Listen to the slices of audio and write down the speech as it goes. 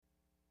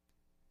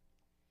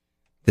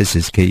This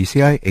is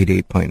KUCI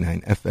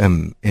 88.9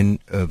 FM in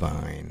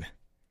Irvine.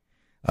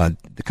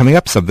 Coming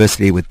up,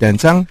 Subversity with Dan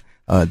Zhang.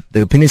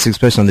 The opinions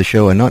expressed on the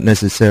show are not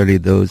necessarily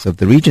those of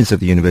the Regents of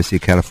the University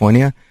of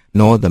California,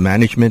 nor the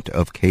management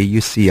of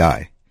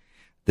KUCI.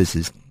 This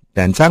is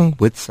Dan Zhang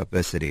with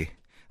Subversity.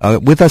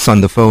 With us on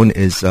the phone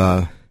is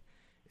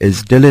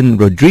Dylan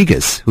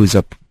Rodriguez, who's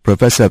a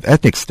professor of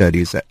ethnic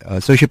studies,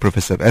 associate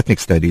professor of ethnic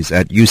studies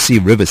at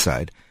UC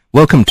Riverside.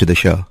 Welcome to the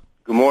show.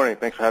 Good morning.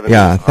 Thanks for having me.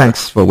 Yeah,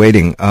 thanks for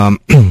waiting.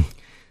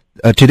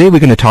 Today we're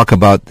going to talk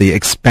about the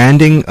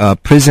expanding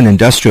prison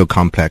industrial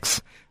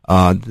complex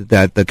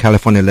that the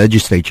California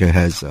legislature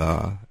has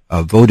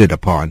voted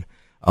upon.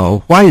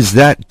 Why is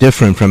that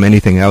different from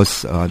anything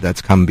else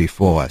that's come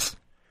before us?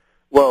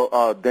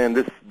 Well, Dan,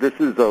 this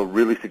is a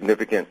really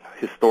significant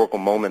historical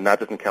moment, not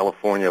just in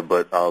California,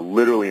 but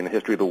literally in the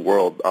history of the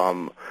world.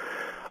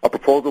 A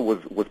proposal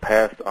was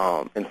passed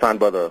and signed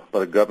by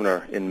the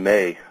governor in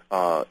May,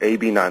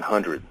 AB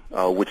 900,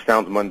 which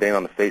sounds mundane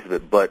on the face of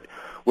it, but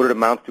what it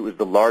amounts to is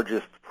the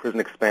largest prison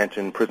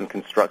expansion, prison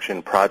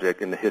construction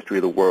project in the history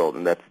of the world,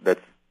 and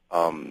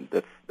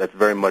that's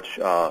very much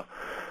a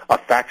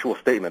factual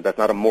statement. That's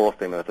not a moral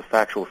statement. That's a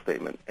factual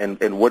statement.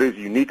 And what is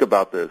unique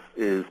about this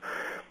is,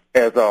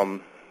 as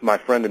my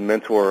friend and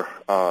mentor,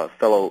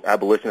 fellow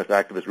abolitionist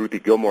activist Ruthie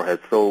Gilmore has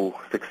so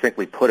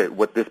succinctly put it,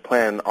 what this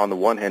plan on the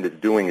one hand is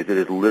doing is it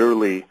is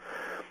literally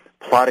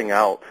plotting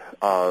out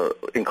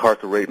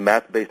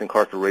mass-based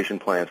incarceration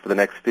plans for the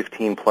next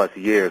 15-plus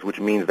years, which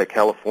means that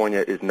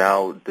California is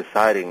now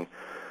deciding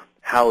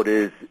how it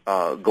is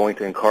going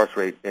to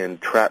incarcerate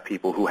and trap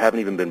people who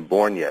haven't even been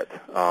born yet.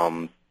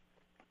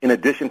 In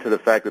addition to the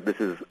fact that this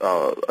is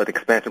an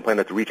expansion plan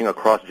that's reaching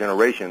across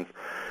generations,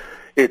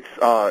 it's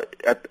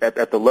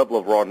at the level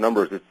of raw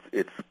numbers.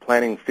 It's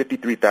planning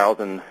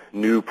 53,000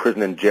 new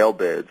prison and jail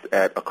beds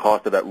at a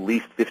cost of at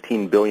least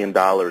 $15 billion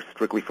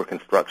strictly for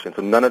construction.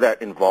 So none of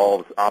that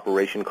involves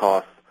operation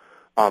costs.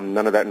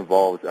 None of that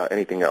involves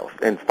anything else.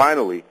 And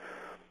finally,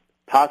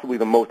 possibly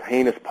the most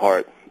heinous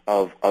part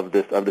of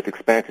this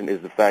expansion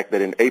is the fact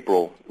that in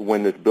April,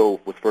 when this bill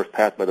was first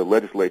passed by the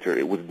legislature,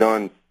 it was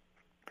done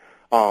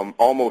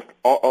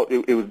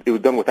it was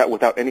done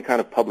without any kind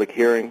of public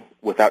hearing,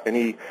 without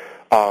any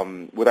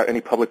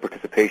public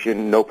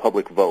participation, no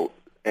public vote.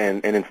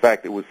 And in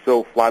fact, it was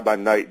so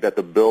fly-by-night that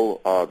the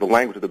bill, the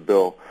language of the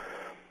bill,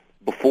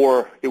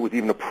 before it was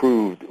even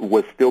approved,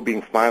 was still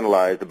being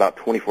finalized about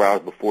 24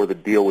 hours before the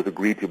deal was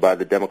agreed to by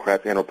the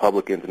Democrats and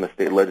Republicans in the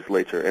state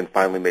legislature and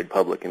finally made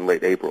public in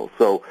late April.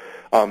 So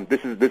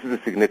this is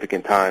a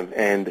significant time,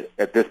 and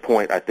at this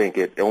point, I think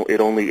it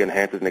only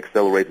enhances and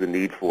accelerates the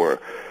need for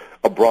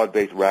a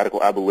broad-based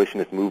radical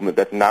abolitionist movement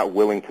that's not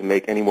willing to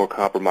make any more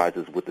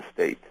compromises with the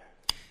state.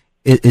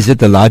 Is it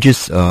the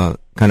largest kind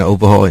of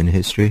overhaul in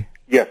history?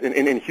 Yes,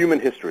 in human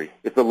history.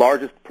 It's the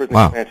largest prison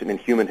expansion in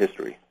human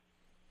history.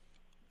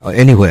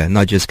 Anywhere,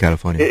 not just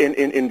California.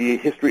 In the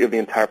history of the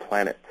entire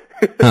planet.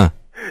 Huh.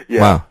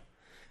 Yeah. Wow.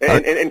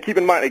 And keep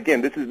in mind,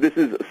 again, this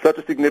is such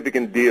a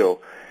significant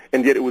deal,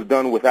 and yet it was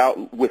done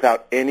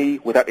without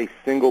a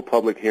single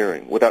public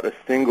hearing, without a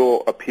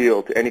single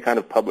appeal to any kind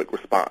of public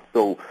response.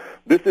 So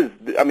this is,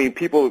 I mean,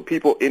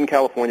 people in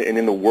California and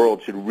in the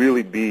world should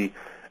really be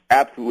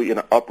absolutely in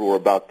an uproar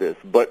about this.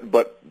 But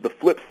the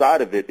flip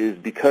side of it is,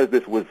 because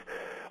this was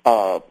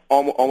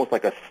almost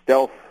like a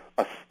stealth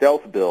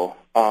bill,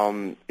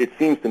 it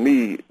seems to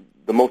me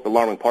the most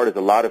alarming part is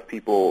a lot of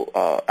people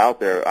out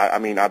there.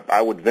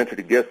 I would venture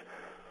to guess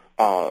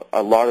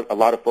a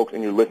lot of folks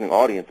in your listening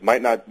audience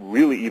might not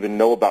really even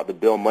know about the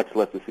bill, much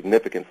less the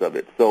significance of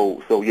it.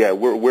 So yeah,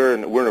 we're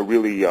in a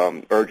really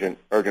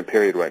urgent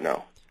period right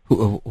now.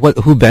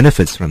 Who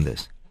benefits from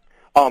this?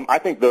 I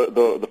think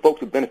the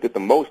folks who benefit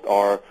the most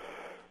are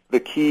the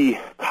key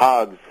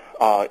cogs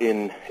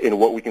in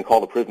what we can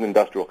call the prison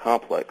industrial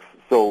complex.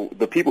 So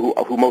the people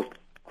who most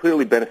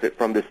clearly benefit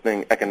from this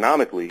thing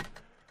economically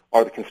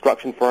are the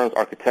construction firms,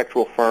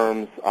 architectural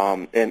firms,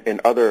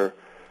 and other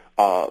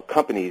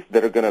companies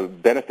that are going to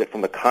benefit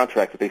from the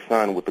contracts that they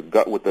sign with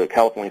the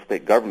California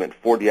state government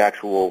for the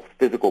actual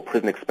physical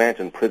prison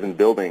expansion, prison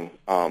building,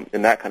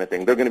 and that kind of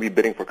thing. They're going to be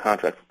bidding for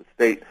contracts with the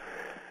state,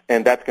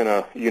 and that's going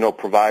to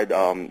provide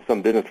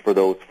some business for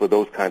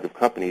those kinds of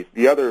companies.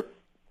 The other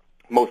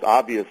most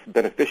obvious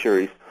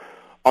beneficiaries,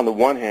 on the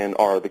one hand,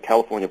 are the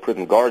California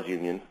Prison Guards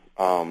Union,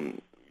 who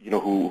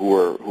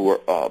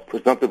are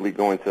presumptively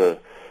going to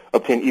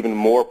obtain even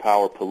more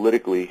power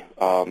politically,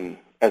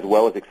 as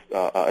well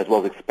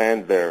as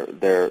expand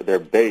their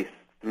base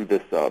through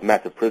this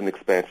massive prison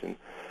expansion.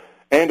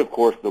 And of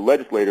course, the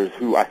legislators,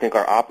 who I think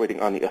are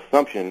operating on the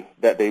assumption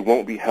that they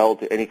won't be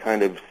held to any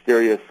kind of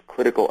serious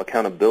critical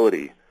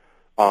accountability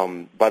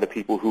by the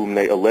people whom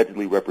they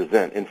allegedly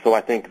represent. And so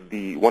I think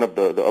one of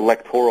the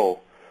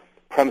electoral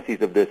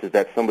premises of this is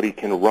that somebody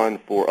can run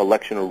for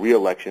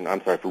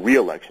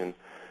re-election,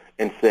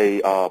 and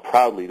say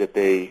proudly that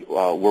they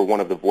were one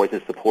of the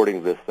voices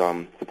supporting this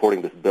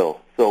bill.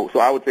 So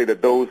I would say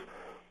that those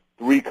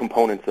three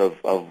components of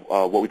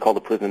what we call the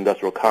prison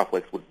industrial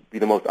complex would be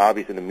the most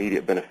obvious and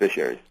immediate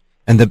beneficiaries.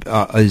 And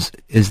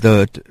is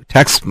the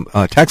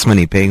tax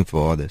money paying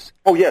for all this?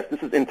 Oh, yes.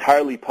 This is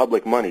entirely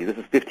public money. This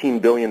is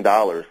 $15 billion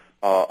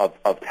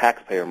of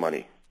taxpayer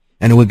money.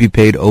 And it would be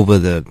paid over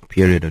the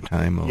period of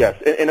time? Or?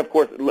 Yes. And of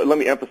course, let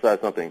me emphasize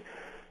something.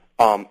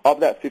 Of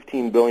that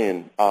 $15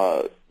 billion,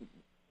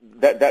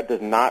 that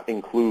does not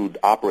include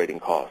operating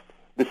costs.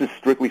 This is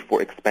strictly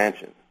for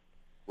expansion,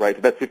 right?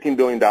 So that's $15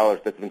 billion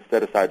that's been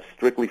set aside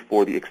strictly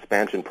for the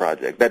expansion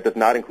project. That does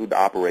not include the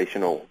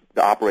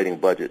operating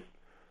budget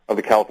of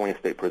the California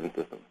state prison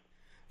system.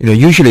 You know,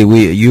 usually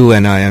you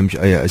and I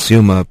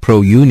assume are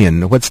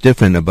pro-union. What's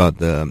different about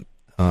the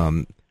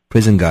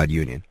prison guard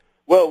union?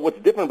 Well, what's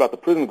different about the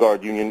prison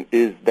guard union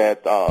is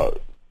that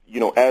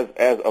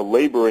as a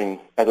laboring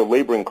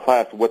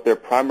class, what their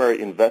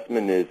primary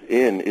investment is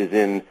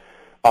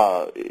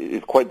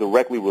quite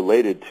directly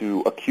related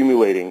to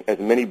accumulating as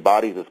many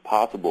bodies as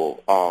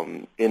possible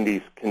in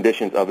these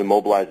conditions of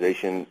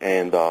immobilization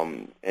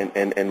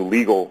and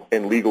legal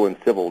and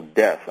civil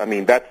death. I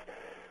mean, that's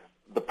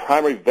the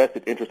primary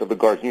vested interest of the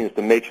guards union, is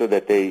to make sure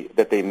that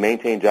they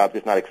maintain jobs,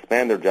 if not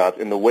expand their jobs.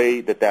 And the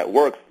way that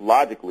works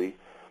logically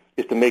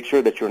is to make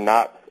sure that you're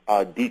not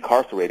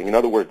decarcerating. In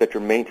other words, that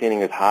you're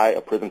maintaining as high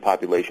a prison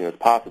population as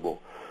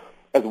possible,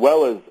 as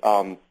well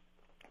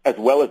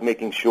as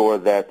making sure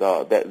that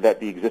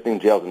the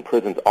existing jails and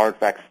prisons are in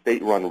fact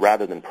state-run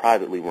rather than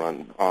privately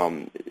run.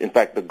 In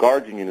fact, the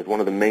guards union is one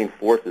of the main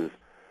forces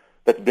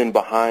that's been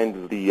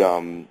behind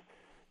the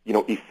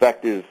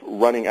effective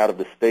running out of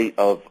the state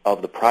of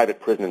the private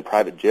prison and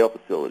private jail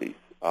facilities.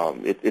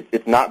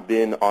 It's not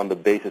been on the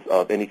basis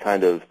of any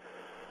kind of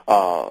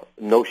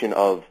notion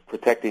of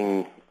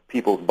protecting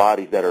people's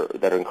bodies that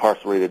are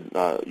incarcerated,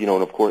 and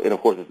of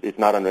course it's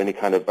not under any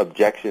kind of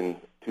objection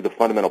to the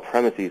fundamental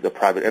premises of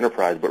private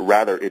enterprise, but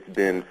rather it's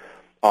been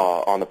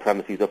on the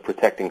premises of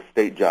protecting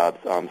state jobs,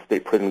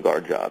 state prison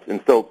guard jobs.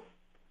 And so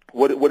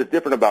what is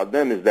different about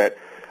them is that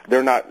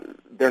they're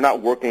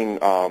not working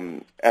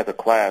as a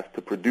class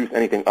to produce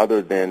anything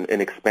other than an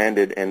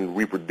expanded and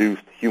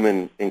reproduced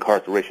human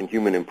incarceration,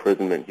 human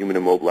imprisonment, human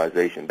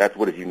immobilization. That's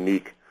what is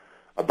unique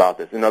about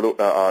this.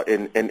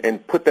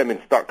 And put them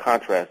in stark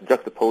contrast,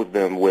 juxtapose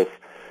them with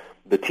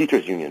the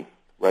teachers union,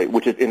 right,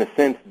 which is in a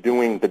sense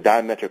doing the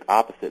diametric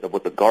opposite of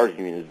what the guards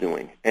union is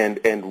doing.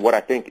 And what I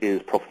think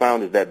is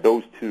profound is that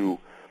those two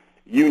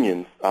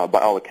unions, by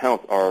all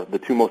accounts, are the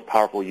two most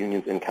powerful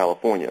unions in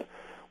California.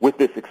 With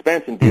this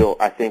expansion deal,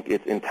 I think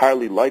it's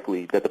entirely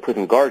likely that the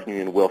prison guards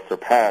union will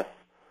surpass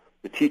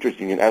the teachers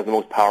union as the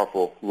most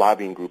powerful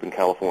lobbying group in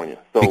California.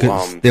 So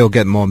because they'll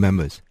get more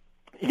members.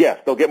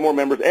 Yes, they'll get more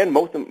members, and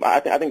I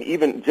think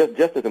even just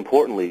as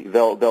importantly,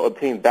 they'll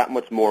obtain that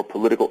much more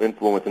political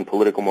influence and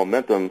political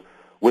momentum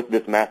with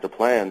this master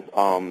plan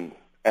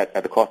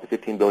at the cost of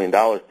 $15 billion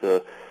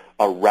to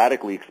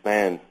radically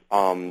expand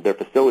their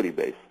facility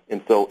base.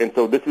 And so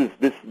this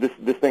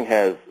thing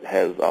has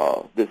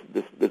this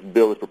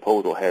bill, this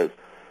proposal has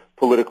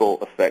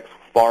political effects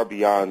far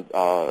beyond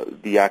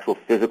the actual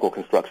physical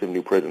construction of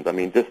new prisons. I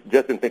mean,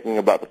 just in thinking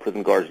about the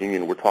prison guards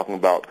union, we're talking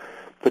about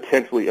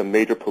potentially a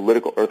major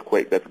political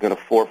earthquake that's going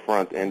to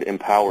forefront and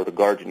empower the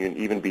guards union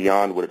even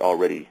beyond what it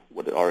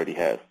already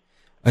has.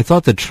 I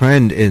thought the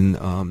trend in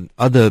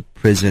other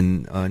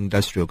prison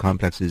industrial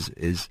complexes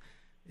is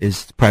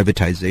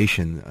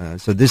privatization.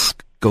 So this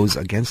goes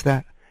against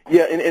that?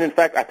 Yeah, and in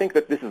fact, I think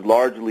that this is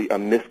largely a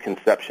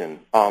misconception.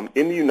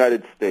 In the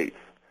United States,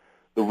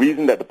 the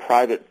reason that the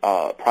private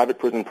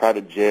prison,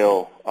 private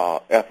jail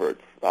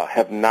efforts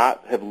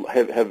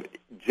have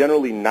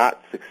generally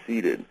not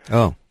succeeded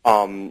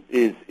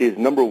is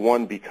number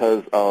one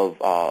because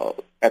of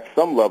at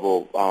some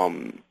level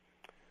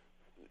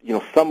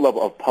some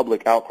level of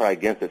public outcry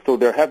against it. So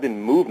there have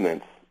been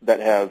movements that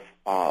have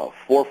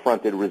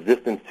forefronted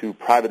resistance to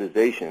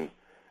privatization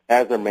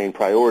as their main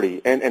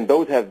priority, and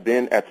those have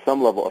been at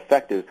some level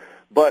effective.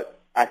 But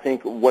I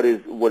think what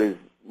is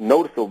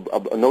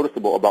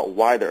noticeable about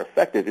why they're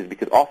effective is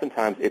because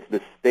oftentimes it's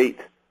the state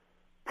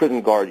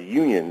prison guard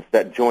unions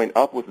that join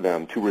up with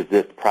them to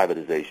resist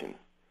privatization.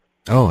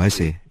 Oh, I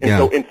see.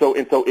 Yeah. And so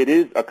it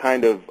is a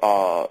kind of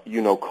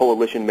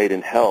coalition made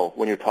in hell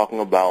when you're talking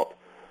about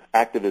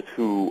activists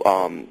who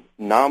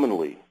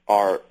nominally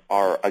are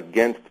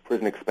against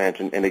prison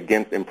expansion and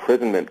against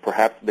imprisonment.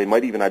 Perhaps they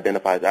might even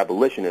identify as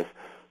abolitionists,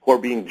 who are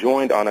being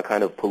joined on a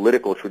kind of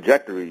political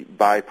trajectory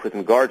by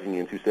prison guards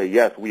unions who say,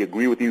 yes, we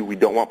agree with you, we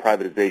don't want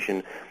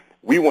privatization,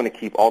 we want to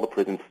keep all the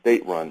prisons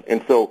state-run.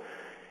 And so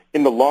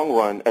in the long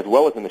run, as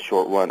well as in the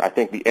short run, I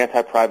think the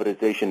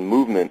anti-privatization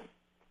movement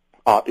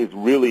is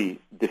really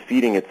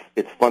defeating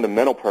its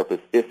fundamental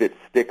purpose if it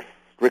sticks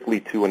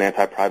strictly to an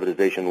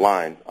anti-privatization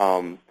line.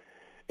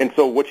 And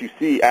so what you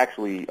see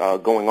actually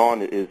going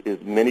on is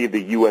many of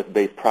the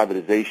U.S.-based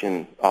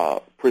privatization,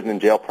 prison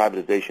and jail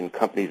privatization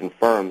companies and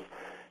firms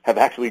have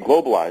actually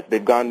globalized.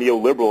 They've gone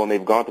neoliberal, and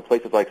they've gone to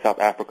places like South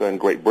Africa and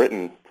Great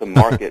Britain to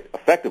market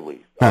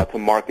effectively, to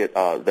market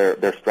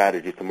their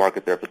strategies, to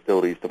market their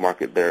facilities, to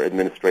market their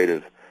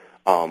administrative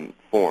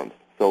forms.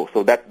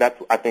 So that's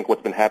I think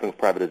what's been happening with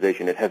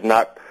privatization. It has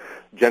not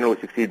generally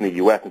succeeded in the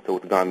U.S., and so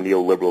it's gone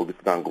neoliberal,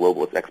 it's gone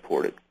global, it's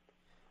exported.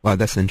 Wow,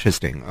 that's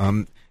interesting.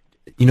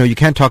 You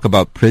can't talk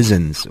about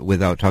prisons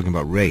without talking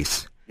about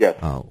race. Yes.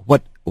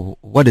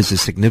 What is the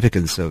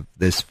significance of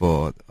this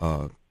for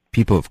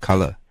people of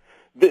color?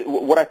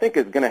 What I think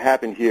is going to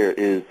happen here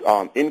is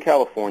in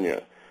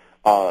California,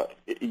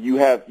 you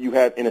have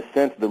in a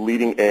sense the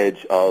leading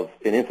edge of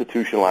an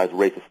institutionalized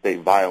racist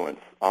state violence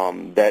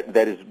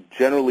that is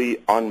generally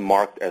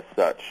unmarked as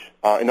such.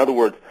 In other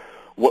words,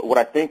 what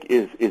I think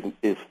is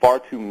far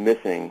too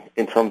missing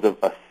in terms of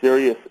a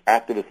serious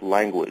activist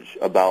language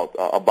about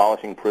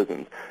abolishing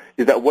prisons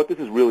is that what this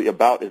is really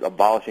about is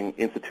abolishing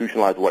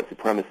institutionalized white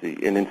supremacy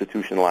and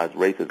institutionalized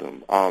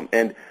racism.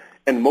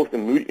 And most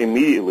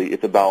immediately,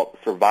 it's about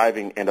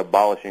surviving and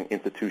abolishing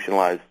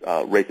institutionalized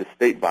racist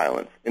state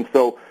violence. And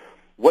so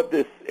what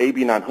this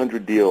AB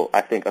 900 deal,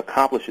 I think,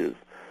 accomplishes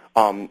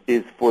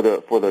is for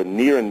the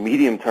near and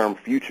medium-term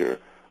future,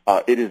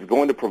 it is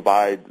going to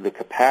provide the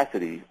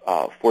capacity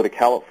for the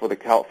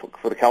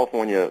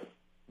California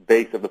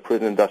base of the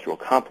prison industrial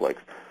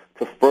complex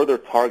to further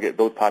target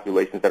those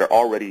populations that are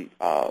already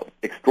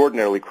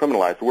extraordinarily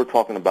criminalized. So we're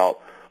talking about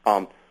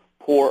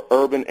poor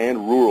urban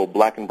and rural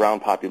black and brown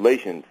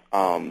populations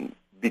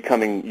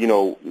becoming,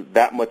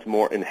 that much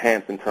more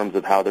enhanced in terms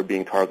of how they're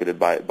being targeted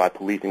by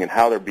policing and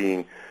how they're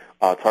being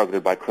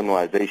targeted by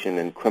criminalization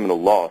and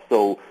criminal law.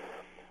 So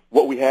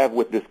what we have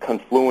with this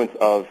confluence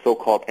of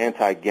so-called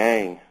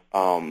anti-gang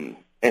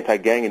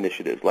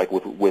initiatives, like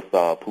with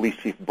Police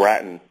Chief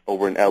Bratton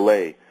over in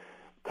L.A.,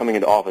 coming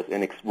into office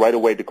and right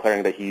away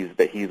declaring that he's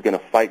going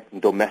to fight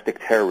domestic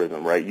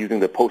terrorism, right, using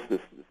the post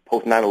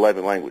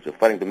 9/11 language of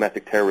fighting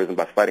domestic terrorism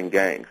by fighting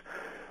gangs,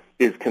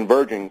 is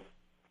converging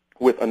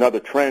with another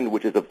trend,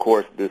 which is of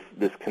course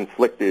this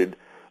conflicted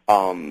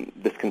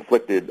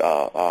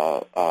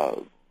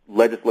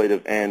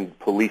legislative and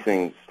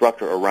policing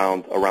structure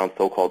around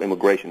so-called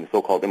immigration, the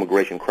so-called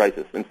immigration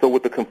crisis. And so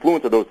with the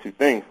confluence of those two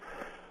things,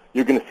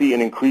 you're going to see an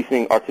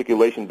increasing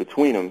articulation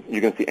between them. You're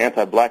going to see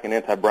anti-black and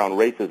anti-brown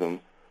racism,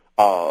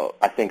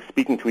 I think,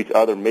 speaking to each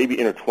other, maybe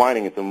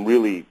intertwining in some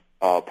really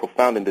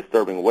profound and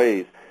disturbing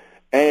ways.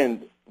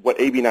 And what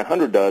AB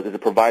 900 does is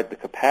it provides the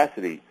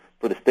capacity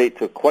for the state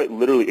to quite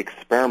literally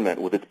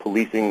experiment with its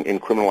policing and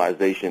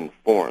criminalization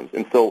forms.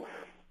 And so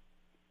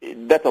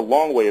that's a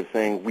long way of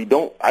saying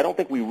I don't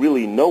think we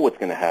really know what's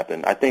going to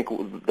happen. I think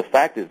the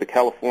fact is the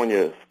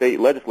California state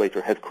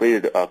legislature has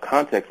created a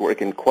context where it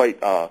can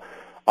quite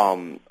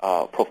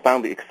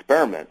profoundly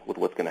experiment with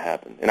what's going to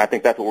happen. And I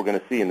think that's what we're going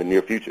to see in the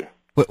near future.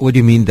 What do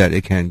you mean that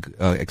it can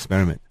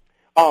experiment?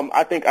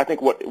 I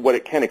think what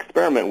it can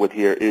experiment with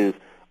here is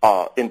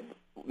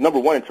number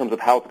one, in terms of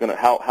how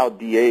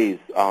DAs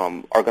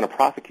are going to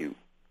prosecute,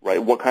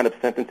 right? What kind of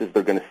sentences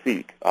they're going to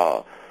seek,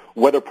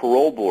 whether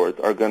parole boards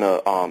are going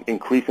to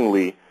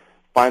increasingly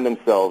find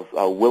themselves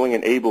willing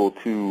and able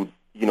to,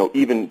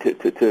 even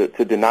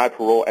to deny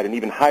parole at an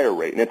even higher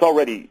rate. And it's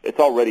already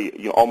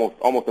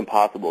almost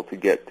impossible to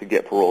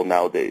get parole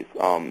nowadays,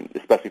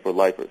 especially for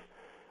lifers.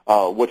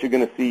 What you're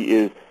going to see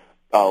is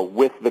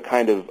with the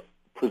kind of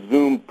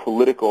presumed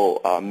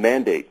political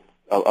mandate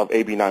of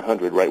AB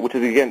 900, right? Which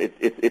is, again,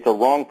 it's a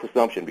wrong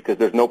presumption because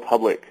there was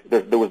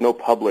no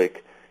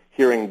public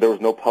hearing, there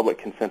was no public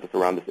consensus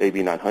around this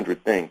AB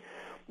 900 thing.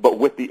 But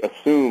with the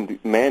assumed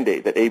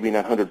mandate that AB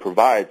 900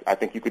 provides, I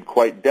think you could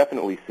quite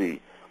definitely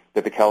see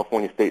that the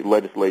California state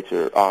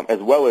legislature, as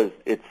well as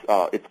its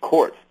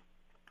courts,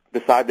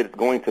 decide that it's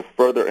going to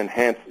further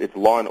enhance its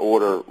law and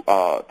order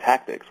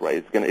tactics, right?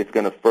 It's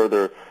going to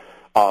further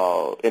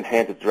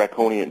enhance its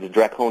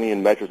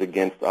draconian measures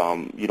against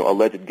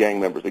alleged gang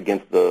members,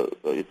 against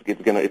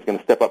it's going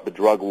to step up the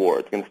drug war,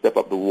 it's going to step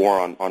up the war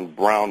on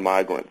brown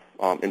migrants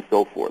and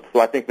so forth.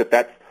 So I think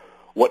that's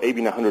what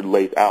AB 900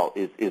 lays out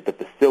is the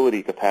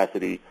facility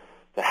capacity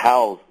to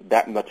house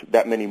that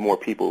many more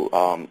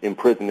people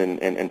imprisoned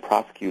and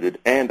prosecuted,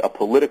 and a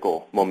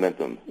political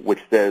momentum which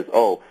says,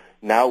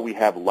 now we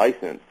have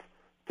license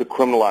to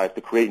criminalize,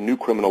 to create new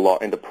criminal law,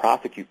 and to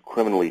prosecute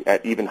criminally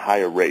at even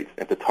higher rates,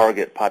 and to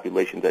target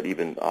populations at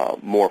even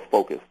more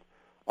focused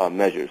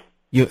measures.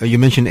 You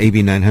mentioned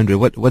AB 900.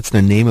 What's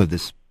the name of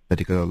this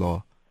particular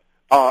law?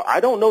 I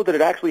don't know that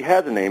it actually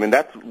has a name, and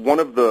that's one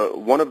of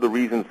the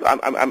reasons.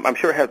 I'm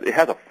sure it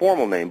has a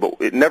formal name, but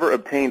it never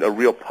obtained a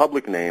real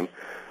public name,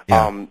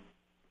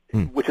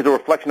 which is a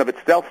reflection of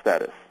its stealth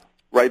status.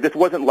 Right? This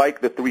wasn't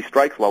like the Three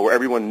Strikes Law, where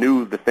everyone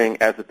knew the thing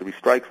as the Three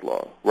Strikes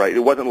Law. Right? It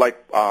wasn't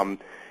like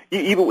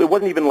it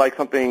wasn't even like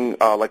something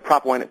like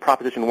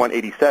Proposition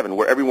 187,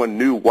 where everyone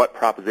knew what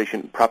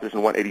Proposition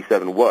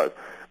 187 was.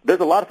 There's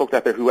a lot of folks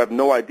out there who have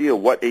no idea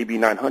what AB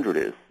 900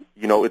 is.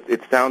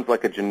 It sounds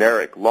like a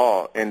generic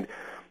law, and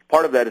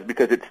part of that is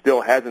because it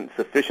still hasn't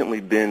sufficiently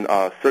been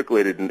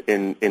circulated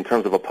in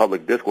terms of a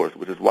public discourse,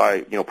 which is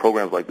why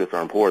programs like this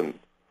are important.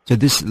 So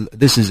this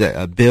is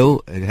a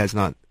bill. It has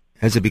not.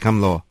 Has it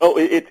become law? Oh,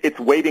 it's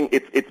waiting.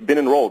 It's been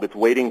enrolled. It's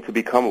waiting to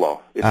become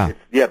law.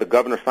 The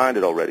governor signed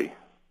it already,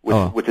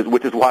 which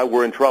is why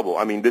we're in trouble.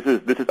 I mean, this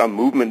is a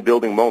movement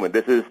building moment.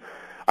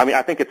 I mean,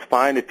 I think it's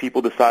fine if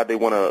people decide they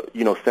want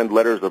to, send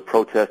letters of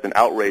protest and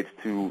outrage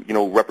to,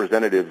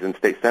 representatives and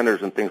state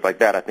senators and things like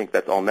that. I think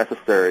that's all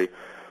necessary.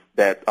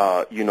 That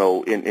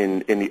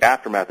in the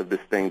aftermath of this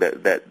thing,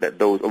 that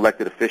those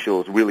elected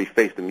officials really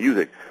face the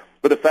music.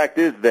 But the fact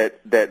is that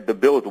the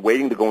bill is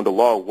waiting to go into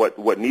law.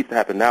 What needs to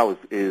happen now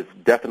is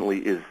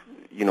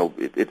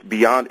it's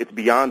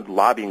beyond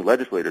lobbying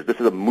legislators. This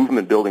is a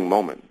movement building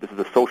moment. This is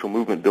a social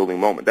movement building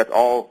moment. That's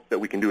all that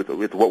we can do.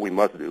 It's what we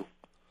must do.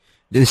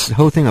 This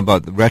whole thing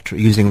about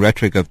using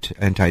rhetoric of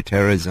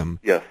anti-terrorism.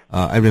 Yes.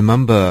 I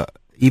remember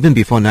even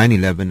before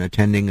 9/11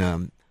 attending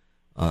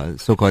a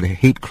so-called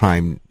hate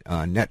crime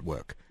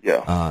network.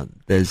 Yeah.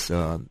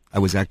 I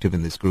was active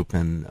in this group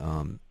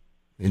and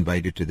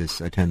invited to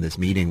attend this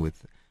meeting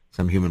with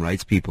some human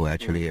rights people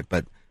actually. Mm-hmm.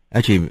 But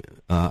actually,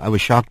 I was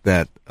shocked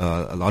that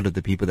a lot of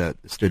the people that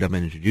stood up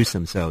and introduced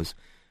themselves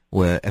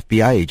were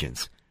FBI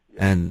agents.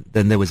 Yeah. And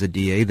then there was a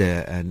DA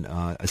there and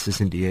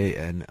assistant DA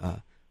and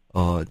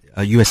or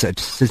a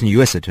assistant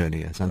U.S.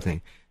 attorney or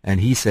something.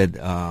 And he said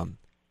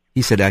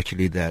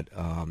actually that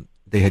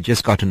they had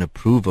just gotten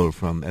approval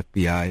from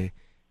FBI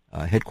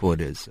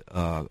headquarters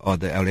or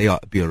the LA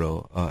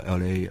bureau,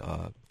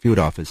 LA field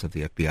office of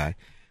the FBI,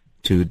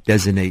 to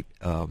designate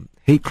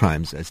hate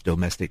crimes as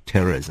domestic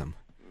terrorism.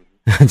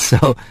 And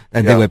so,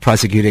 they were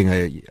prosecuting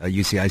a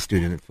UCI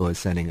student for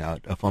sending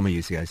out, a former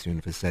UCI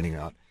student for sending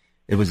out.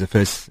 It was the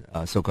first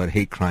so-called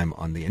hate crime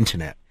on the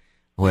internet,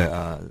 where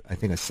I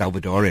think a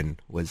Salvadoran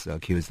was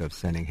accused of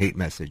sending hate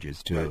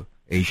messages to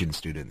Asian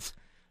students.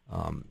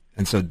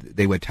 And so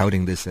they were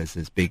touting this as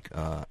this big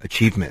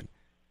achievement,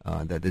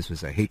 that this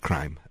was a hate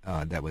crime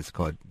that was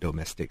called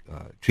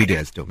treated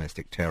as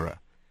domestic terror.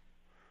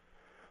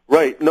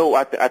 Right. No,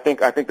 I think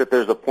that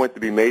there's a point to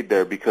be made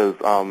there because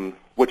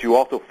what you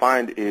also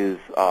find is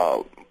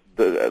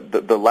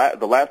the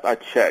last I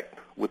checked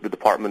with the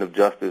Department of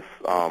Justice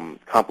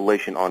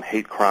compilation on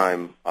hate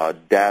crime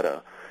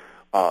data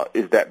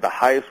is that the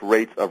highest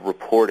rates of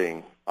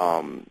reporting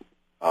among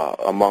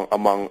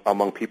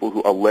people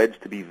who allege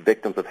to be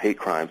victims of hate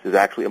crimes is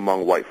actually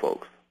among white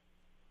folks.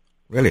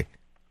 Really?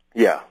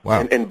 Yeah.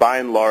 Wow. And by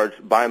and large,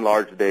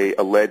 they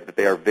allege that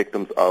they are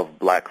victims of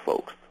black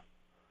folks.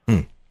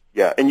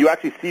 Yeah, and you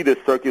actually see this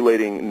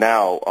circulating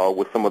now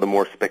with some of the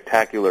more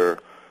spectacular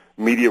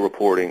media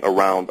reporting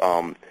around,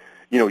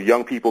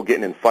 young people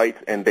getting in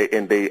fights, and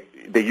they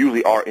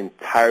usually are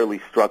entirely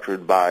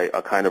structured by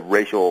a kind of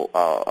racial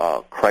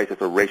crisis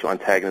or racial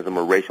antagonism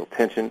or racial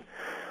tension.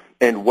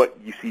 And what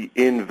you see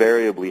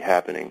invariably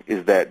happening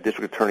is that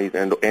district attorneys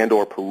and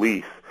or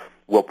police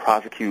will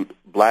prosecute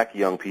black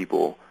young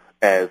people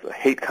as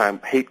hate crime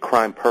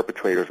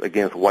perpetrators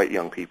against white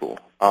young people.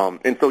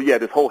 And so,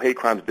 this whole hate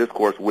crimes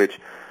discourse, which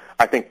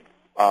I think,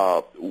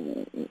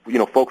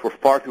 folks were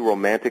far too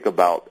romantic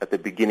about at the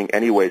beginning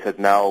anyways, has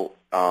now,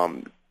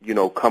 come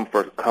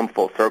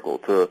full circle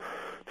to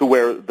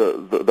where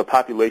the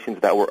populations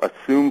that were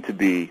assumed to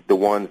be the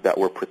ones that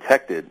were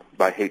protected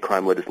by hate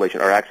crime legislation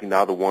are actually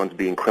now the ones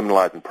being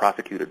criminalized and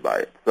prosecuted by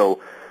it.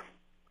 So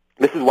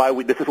this is why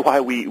what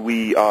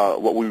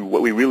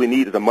we really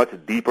need is a much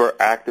deeper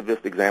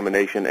activist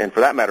examination, and for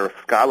that matter, a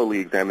scholarly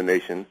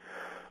examination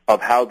of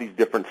how these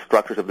different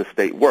structures of the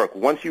state work.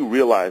 Once you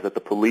realize that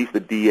the police, the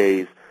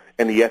DAs,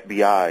 and the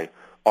FBI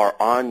are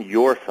on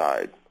your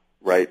side,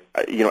 right?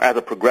 As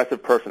a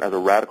progressive person, as a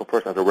radical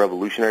person, as a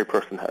revolutionary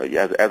person,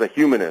 as a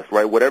humanist,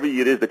 right? Whatever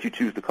it is that you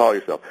choose to call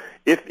yourself.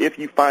 If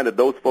you find that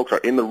those folks are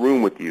in the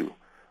room with you,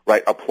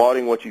 right,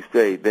 applauding what you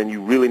say, then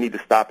you really need to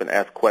stop and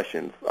ask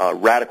questions,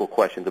 radical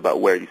questions about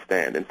where you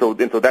stand. And so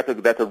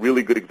that's a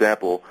really good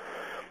example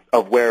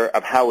of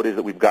how it is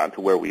that we've gotten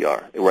to where we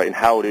are, right, and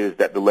how it is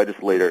that the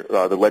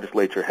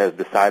legislature has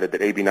decided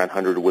that AB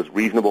 900 was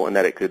reasonable and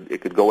that it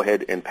could go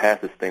ahead and pass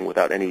this thing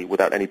without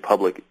any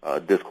public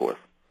discourse.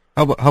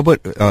 How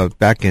about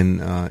back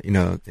in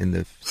in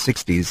the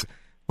 60s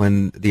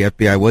when the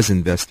FBI was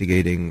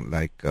investigating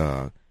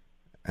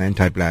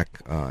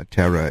anti-black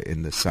terror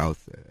in the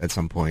South at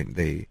some point?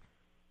 They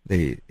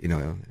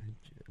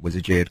was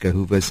it J. Edgar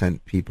Hoover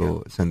sent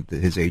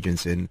his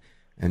agents in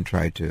and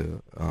tried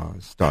to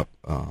stop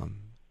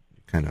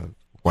kind of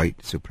white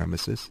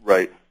supremacists.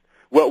 Right.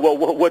 Well,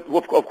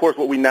 of course,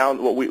 what we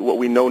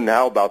know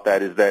now about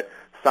that is that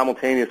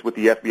simultaneous with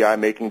the FBI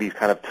making these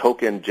kind of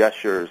token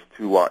gestures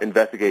to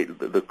investigate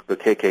the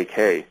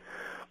KKK,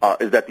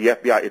 is that the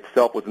FBI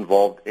itself was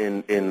involved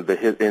in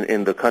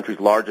the country's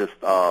largest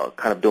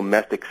kind of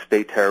domestic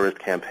state terrorist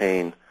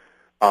campaign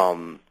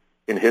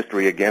in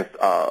history against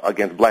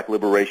black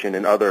liberation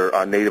and other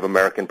Native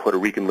American, Puerto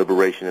Rican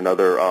liberation and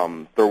other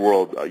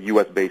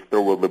U.S.-based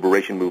third world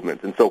liberation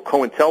movements. And so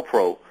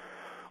COINTELPRO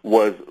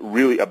was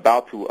really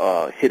about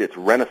to hit its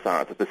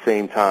renaissance at the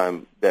same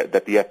time that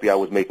the FBI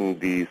was making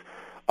these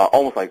they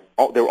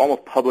were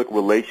almost public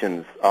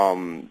relations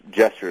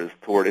gestures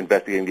toward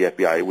investigating the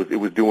FBI. It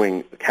was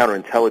doing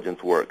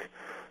counterintelligence work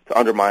to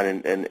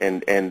undermine and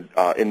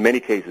in many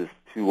cases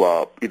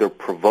to either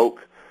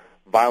provoke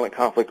violent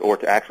conflict or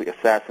to actually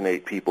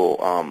assassinate people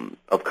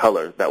of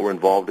color that were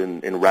involved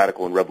in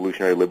radical and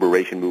revolutionary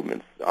liberation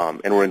movements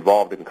and were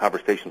involved in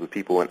conversations with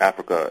people in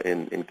Africa,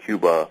 in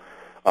Cuba,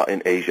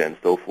 in Asia, and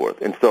so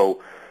forth. And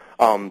so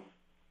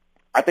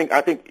I think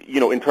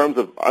in terms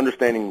of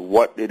understanding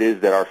what it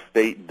is that our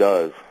state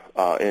does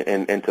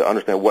and to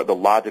understand what the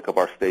logic of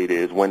our state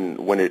is when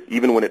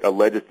it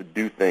alleges to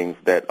do things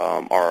that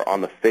are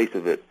on the face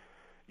of it,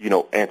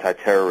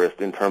 anti-terrorist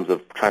in terms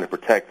of trying to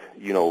protect,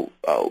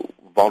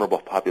 vulnerable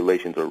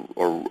populations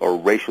or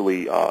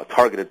racially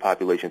targeted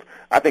populations.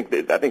 I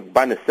think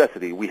by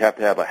necessity we have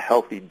to have a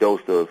healthy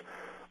dose of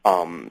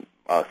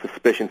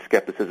suspicion,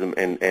 skepticism,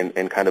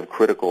 and kind of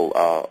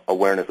critical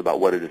awareness about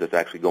what it is that's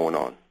actually going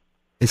on.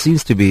 It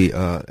seems to be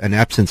an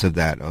absence of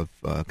that, of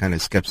kind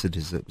of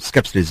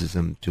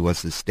skepticism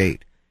towards the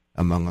state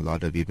among a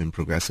lot of even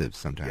progressives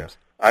sometimes.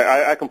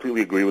 Yeah. I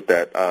completely agree with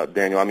that,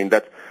 Daniel. I mean,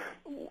 that's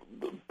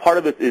part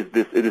of it is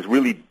this. It is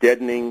really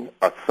deadening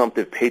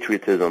assumptive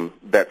patriotism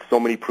that so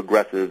many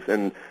progressives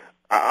and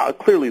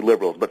clearly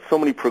liberals, but so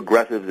many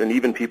progressives and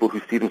even people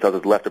who see themselves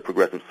as left or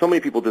progressives, so many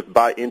people just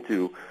buy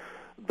into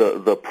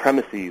the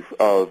premises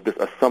of this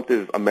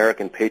assumptive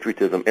American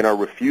patriotism and are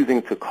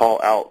refusing to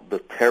call out the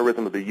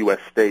terrorism of the U.S.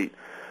 state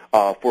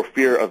for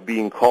fear of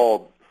being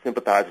called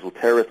sympathizers with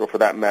terrorists, or for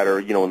that matter,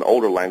 in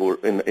older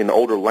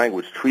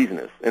language,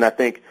 treasonous. And I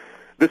think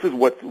this is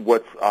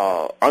what's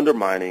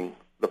undermining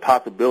the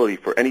possibility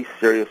for any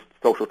serious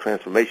social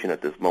transformation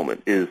at this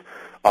moment is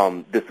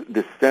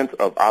this sense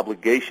of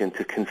obligation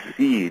to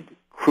concede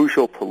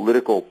crucial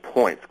political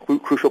points,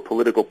 crucial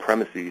political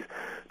premises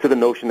to the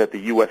notion that the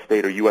U.S.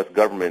 state or U.S.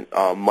 government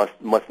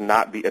must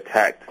not be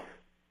attacked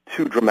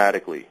too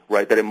dramatically,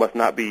 right? That it must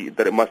not be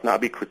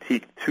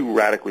critiqued too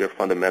radically or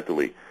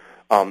fundamentally.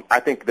 I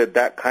think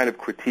that kind of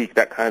critique,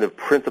 that kind of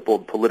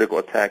principled political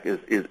attack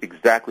is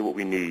exactly what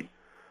we need.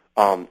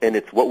 And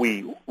it's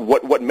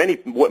what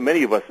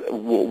many of us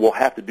will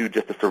have to do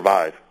just to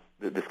survive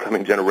this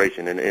coming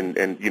generation.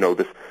 And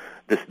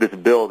this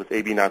bill, this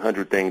AB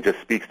 900 thing,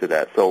 just speaks to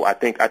that. So I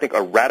think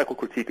a radical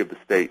critique of the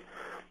state,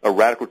 a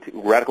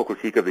radical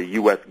critique of the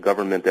U.S.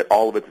 government at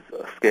all of its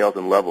scales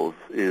and levels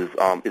is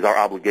our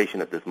obligation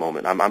at this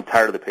moment. I'm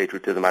tired of the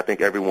patriotism. I think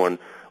everyone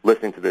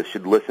listening to this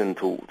should listen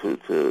to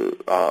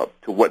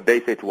what they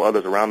say, to what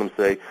others around them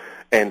say,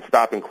 and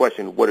stop and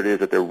question what it is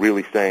that they're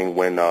really saying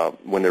when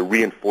they're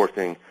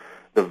reinforcing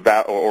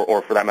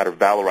or for that matter,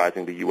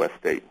 valorizing the U.S.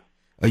 state.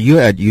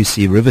 You're at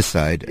UC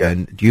Riverside, yes.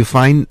 And do you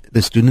find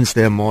the students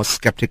there more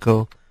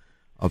skeptical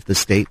of the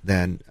state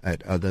than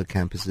at other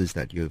campuses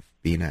that you've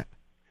been at?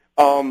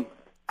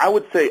 I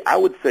would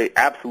say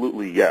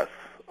absolutely yes.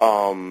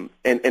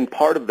 And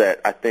part of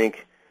that, I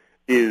think,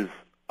 is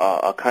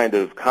a kind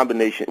of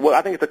combination. Well,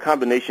 I think it's a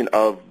combination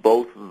of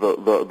both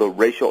the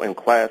racial and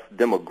class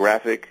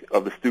demographic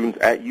of the students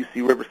at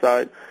UC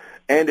Riverside,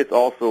 and it's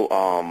also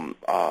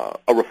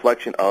a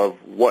reflection of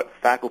what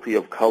faculty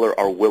of color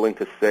are willing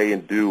to say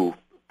and do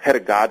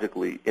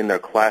pedagogically in their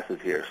classes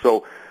here.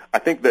 So I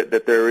think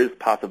that there is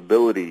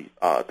possibility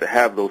to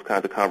have those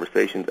kinds of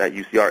conversations at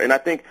UCR, and I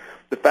think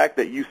the fact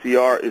that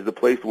UCR is the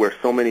place where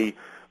so many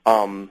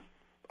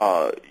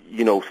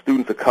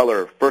students of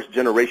color,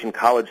 first-generation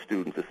college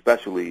students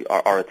especially,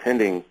 are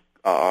attending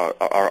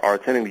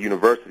the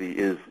university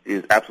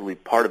is absolutely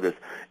part of this.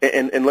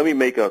 And let me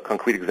make a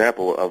concrete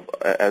example of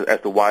as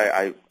to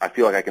why I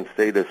feel like I can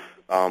say this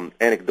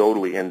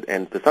anecdotally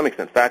and to some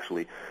extent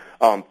factually.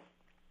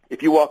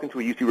 If you walk into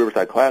a UC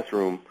Riverside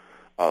classroom,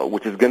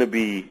 which is going to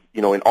be,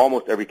 in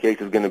almost every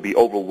case is going to be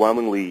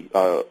overwhelmingly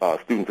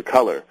students of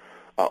color,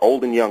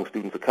 old and young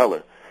students of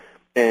color,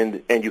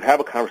 and you have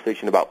a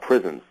conversation about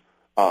prisons,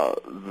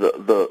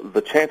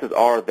 the chances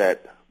are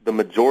that the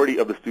majority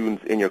of the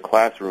students in your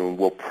classroom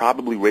will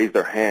probably raise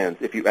their hands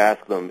if you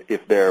ask them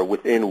if they're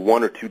within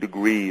 1 or 2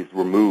 degrees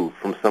removed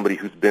from somebody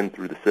who's been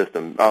through the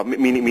system,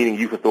 meaning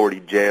youth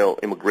authority, jail,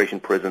 immigration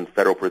prison,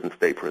 federal prison,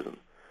 state prison.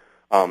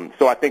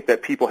 So I think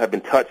that people have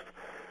been touched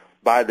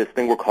by this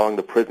thing we're calling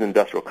the prison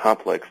industrial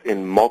complex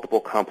in multiple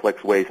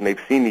complex ways, and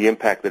they've seen the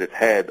impact that it's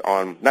had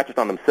on not just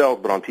on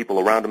themselves, but on people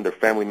around them, their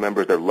family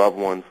members, their loved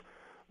ones,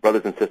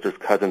 brothers and sisters,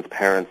 cousins,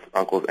 parents,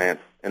 uncles,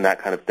 aunts, and that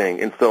kind of thing.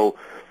 And so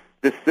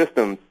this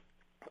system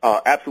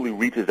absolutely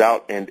reaches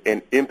out and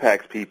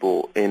impacts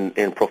people in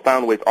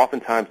profound ways,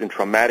 oftentimes in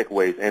traumatic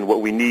ways. And what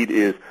we need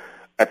is,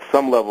 at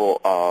some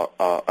level,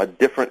 a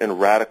different and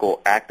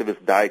radical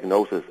activist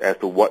diagnosis as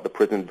to what the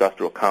prison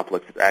industrial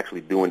complex is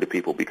actually doing to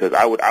people. Because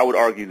I would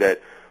argue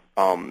that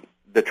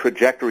the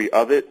trajectory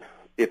of it,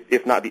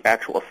 if not the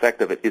actual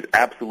effect of it, is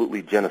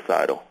absolutely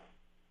genocidal.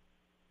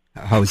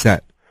 How is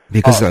that?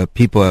 Because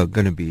people are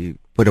going to be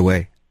put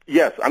away.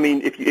 Yes, I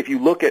mean, if you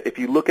look at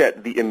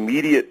the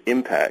immediate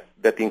impact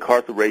that the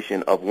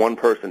incarceration of one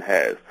person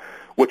has,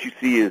 what you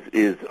see is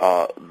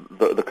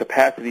the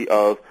capacity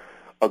of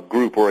a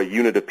group or a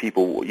unit of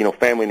people,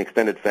 family and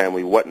extended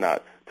family,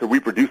 whatnot, to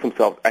reproduce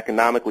themselves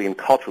economically and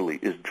culturally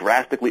is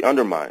drastically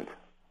undermined,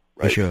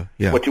 Right? For sure,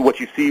 yeah. What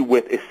you see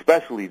with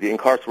especially the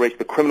incarceration,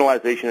 the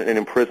criminalization and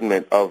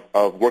imprisonment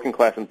of working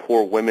class and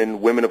poor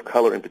women, women of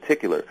color in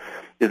particular,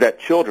 is that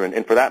children,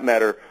 and for that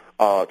matter,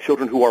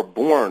 children who are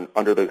born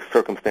under the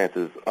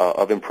circumstances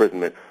of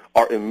imprisonment,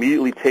 are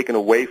immediately taken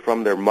away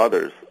from their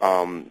mothers,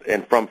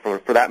 and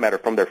for that matter,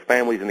 from their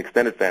families and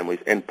extended families,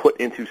 and put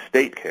into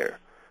state care.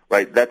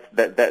 Right?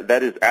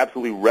 That is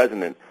absolutely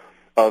resonant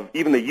of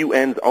even the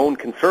UN's own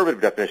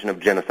conservative definition of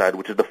genocide,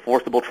 which is the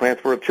forcible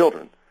transfer of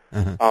children.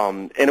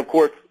 And of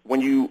course,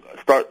 when you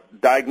start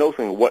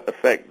diagnosing what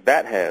effect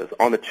that has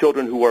on the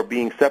children who are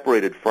being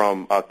separated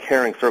from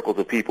caring circles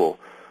of people,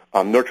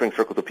 nurturing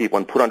circles of people,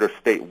 and put under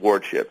state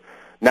wardship,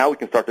 now we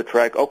can start to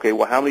track, okay,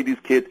 well, how many of these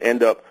kids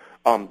end up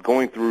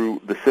going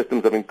through the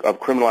systems of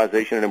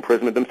criminalization and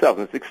imprisonment themselves?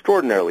 And it's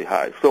extraordinarily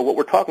high. So what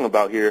we're talking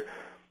about here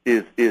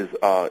is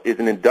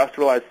an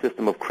industrialized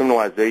system of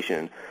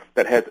criminalization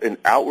that has an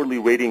outwardly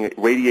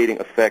radiating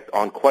effect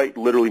on quite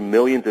literally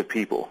millions of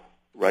people,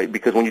 right?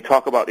 Because when you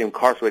talk about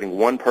incarcerating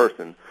one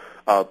person,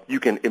 you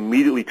can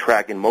immediately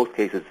track, in most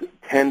cases,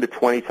 10 to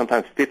 20,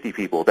 sometimes 50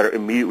 people that are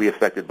immediately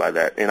affected by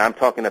that. And I'm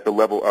talking at the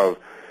level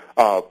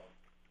of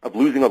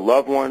losing a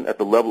loved one, at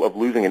the level of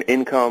losing an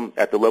income,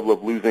 at the level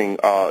of losing,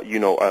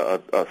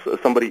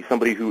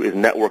 somebody who is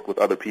networked with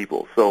other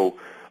people. So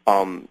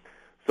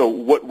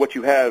what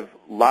you have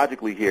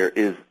logically here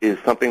is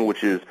something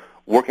which is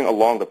working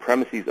along the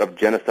premises of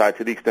genocide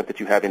to the extent that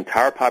you have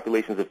entire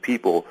populations of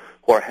people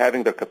who are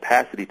having their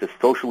capacity to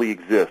socially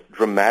exist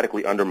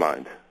dramatically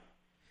undermined.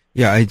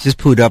 Yeah, I just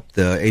put up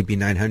the AB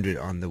 900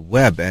 on the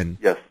web, and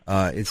yes.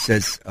 It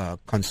says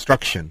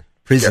construction,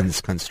 prisons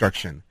yes.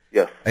 construction.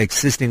 Yes.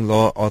 Existing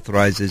law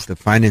authorizes the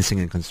financing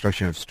and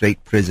construction of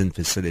state prison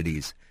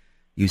facilities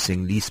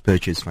using lease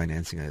purchase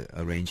financing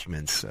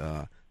arrangements.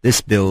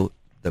 This bill,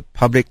 the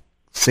Public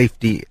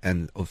Safety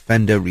and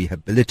Offender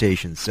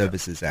Rehabilitation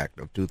Services Act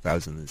of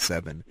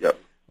 2007, yep.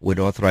 would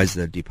authorize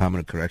the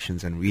Department of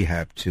Corrections and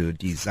Rehab to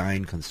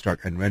design,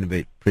 construct, and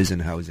renovate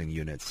prison housing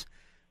units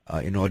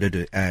in order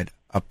to add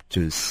up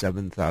to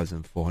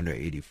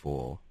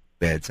 7,484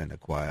 beds and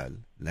acquire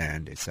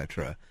land,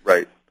 etc.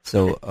 Right.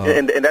 So,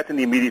 and that's in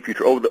the immediate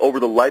future. Over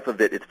the life of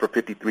it, it's for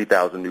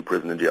 53,000 new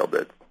prison and jail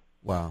beds.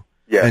 Wow.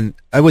 Yeah. And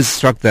I was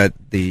struck that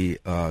the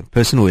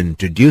person who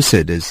introduced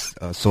it is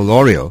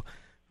Solorio,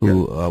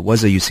 who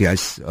was a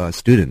UCI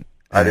student.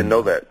 I didn't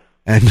know that.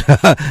 And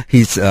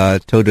he's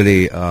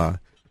totally,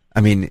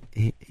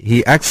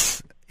 he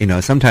acts,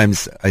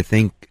 sometimes I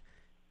think,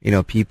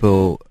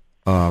 people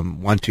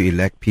want to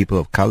elect people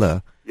of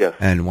color yes.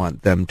 and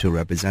want them to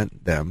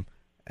represent them.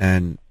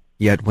 And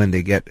yet when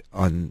they get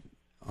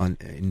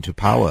into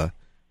power,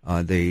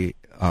 they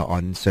are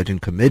on certain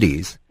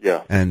committees.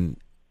 Yeah. And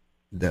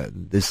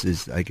this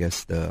is, I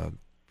guess, the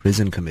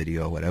prison committee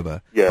or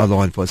whatever, yeah. or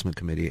law enforcement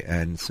committee.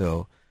 And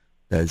so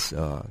there's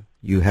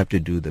you have to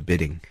do the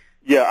bidding.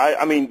 Yeah,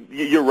 I mean,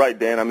 you're right,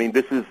 Dan. I mean,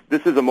 this is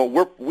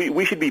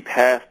we should be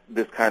past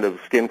this kind of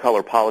skin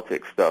color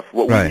politics stuff.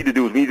 What we need to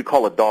do is we need to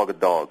call a dog a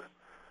dog.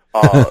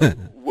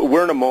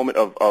 We're in a moment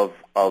of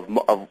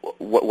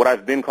what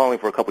I've been calling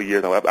for a couple of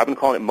years now. I've been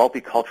calling it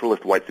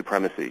multiculturalist white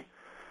supremacy,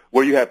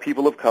 where you have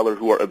people of color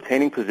who are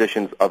obtaining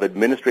positions of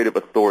administrative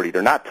authority.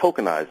 They're not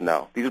tokenized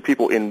now. These are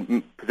people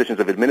in positions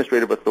of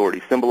administrative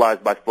authority,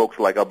 symbolized by folks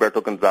like Alberto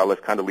Gonzalez,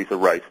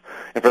 Condoleezza Rice,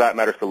 and for that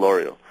matter,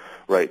 Solorio,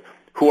 right?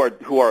 Who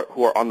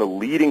are on the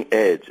leading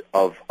edge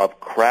of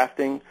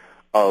crafting,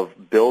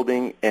 of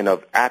building, and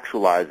of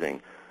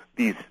actualizing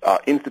these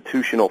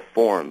institutional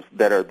forms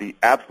that are the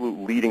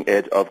absolute leading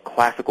edge of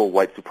classical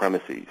white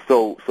supremacy.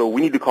 So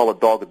we need to call a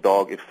dog a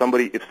dog. If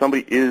somebody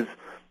is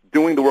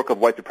doing the work of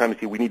white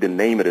supremacy, we need to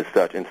name it as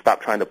such and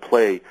stop trying to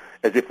play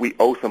as if we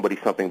owe somebody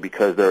something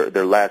because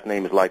their last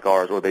name is like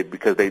ours or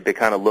because they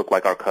kind of look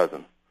like our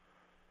cousin.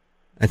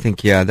 I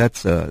think,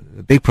 that's a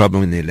big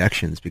problem in the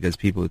elections because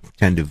people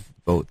tend to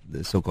vote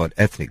the so-called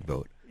ethnic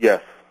vote.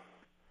 Yes.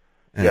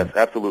 Yes,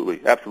 absolutely.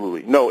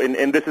 No,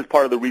 and this is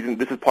part of the reason,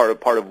 this is part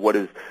of what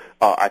is,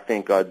 I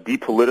think,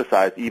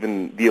 depoliticized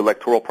even the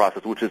electoral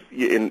process, which is,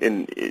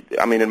 in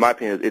my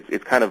opinion,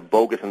 it's kind of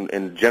bogus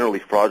and generally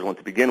fraudulent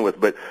to begin with.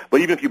 But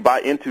even if you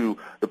buy into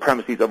the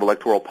premises of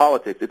electoral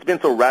politics, it's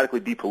been so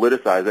radically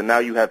depoliticized that now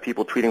you have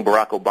people treating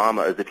Barack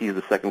Obama as if he's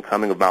the second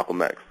coming of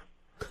Malcolm X.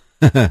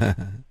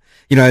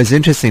 It's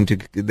interesting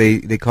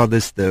they call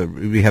this the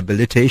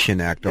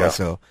Rehabilitation Act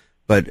also.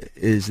 But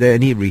is there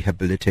any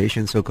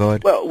rehabilitation,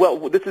 so-called?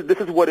 Well, this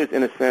is what is,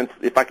 in a sense,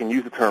 if I can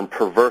use the term,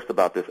 perverse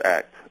about this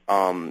act,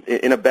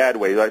 in a bad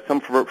way. Like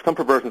some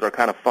perversions are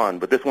kind of fun,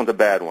 but this one's a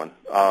bad one.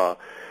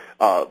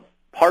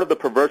 Part of the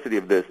perversity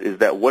of this is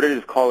that what it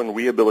is calling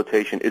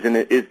rehabilitation is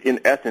in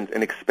essence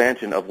an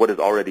expansion of what is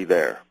already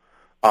there.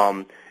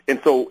 And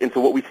so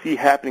what we see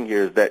happening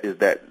here is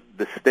that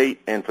the state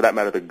and, for that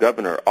matter, the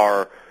governor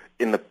are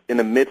in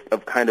the midst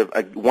of kind of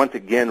once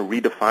again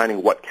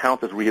redefining what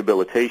counts as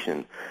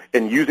rehabilitation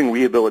and using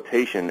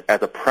rehabilitation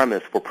as a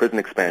premise for prison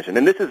expansion.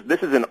 And this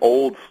is an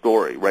old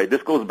story, right?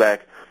 This goes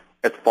back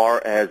as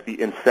far as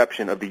the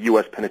inception of the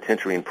U.S.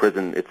 penitentiary and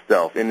prison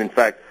itself. And in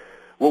fact,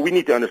 what we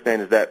need to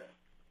understand is that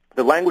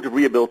the language of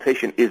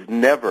rehabilitation is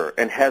never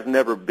and has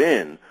never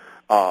been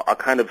a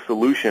kind of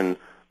solution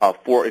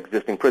for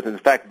existing prisons. In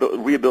fact, the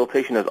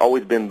rehabilitation has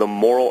always been the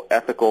moral,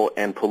 ethical,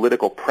 and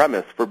political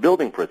premise for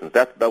building prisons.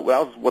 That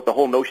was what the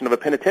whole notion of a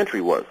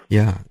penitentiary was.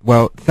 Yeah.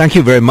 Well, thank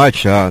you very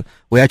much.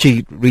 We're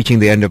actually reaching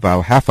the end of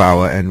our half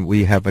hour, and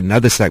we have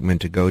another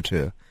segment to go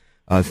to.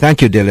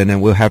 Thank you, Dylan,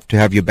 and we'll have to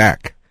have you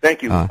back.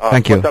 Thank you.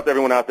 Thank you. What's up to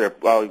everyone out there?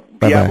 Be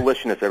Bye-bye.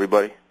 abolitionists,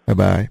 everybody.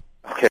 Bye-bye.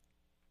 Okay.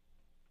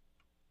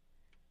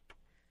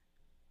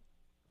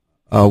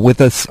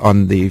 With us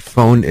on the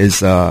phone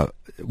is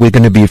we're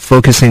going to be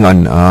focusing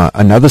on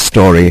another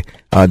story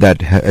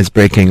that is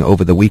breaking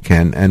over the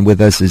weekend, and with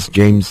us is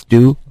James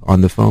Du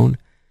on the phone.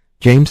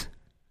 James?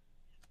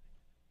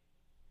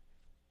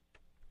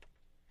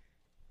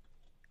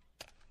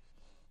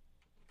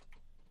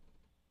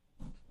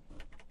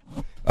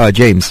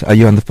 James, are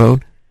you on the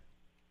phone?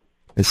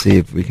 Let's see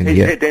if we can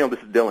hear. Hey, Daniel, this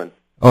is Dylan.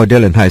 Oh,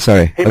 Dylan, hi,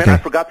 sorry. Hey, man, okay. I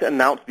forgot to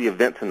announce the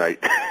event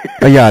tonight.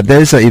 Yeah,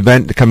 there's an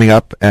event coming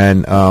up,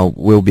 and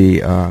will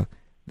be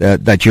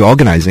that you're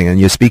organizing, and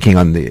you're speaking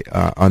on the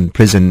on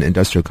prison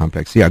industrial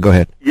complex. Yeah, go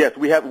ahead. Yes,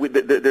 we have.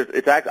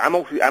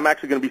 I'm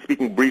actually going to be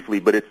speaking briefly,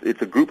 but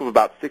it's a group of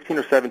about 16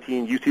 or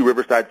 17 UC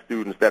Riverside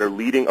students that are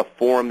leading a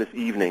forum this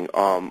evening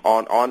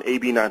on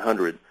AB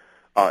 900.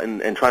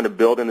 And trying to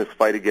build in this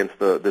fight against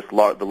the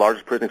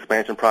largest prison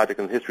expansion project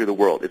in the history of the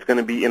world. It's going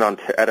to be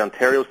at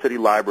Ontario City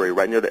Library,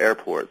 right near the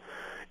airport,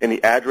 and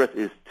the address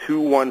is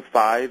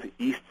 215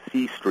 East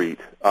C Street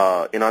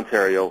in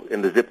Ontario,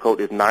 and the zip code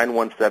is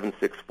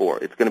 91764.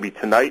 It's going to be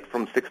tonight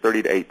from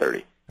 6:30 to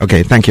 8:30.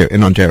 Okay, thank you.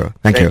 In Ontario,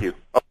 thank you.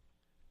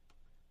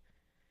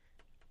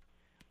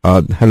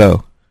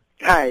 Hello.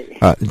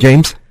 Hi.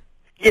 James.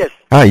 Yes.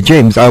 Hi,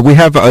 James. We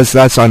have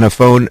us on the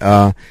phone.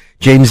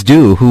 James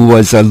Du, who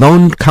was a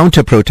lone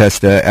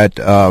counter-protester at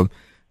a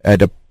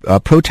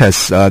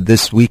protest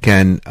this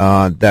weekend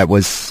that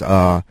was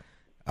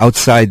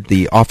outside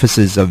the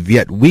offices of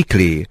Viet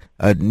Weekly,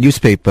 a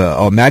newspaper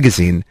or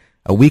magazine,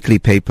 a weekly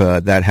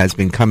paper that has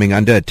been coming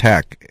under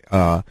attack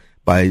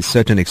by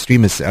certain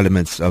extremist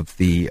elements of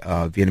the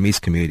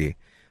Vietnamese community.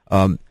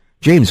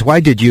 James,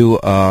 why did you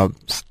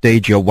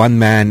stage your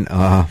one-man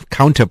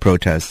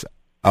counter-protest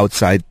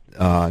outside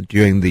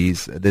during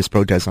this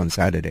protest on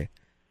Saturday?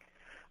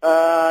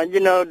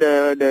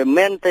 The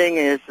main thing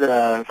is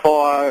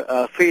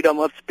for freedom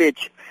of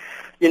speech.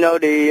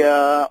 The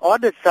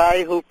other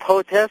side who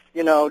protest,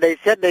 they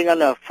said they're going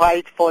to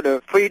fight for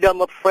the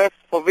freedom of press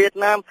for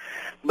Vietnam,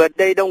 but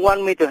they don't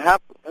want me to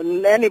have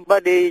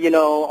anybody,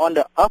 on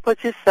the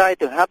opposite side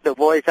to have the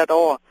voice at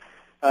all.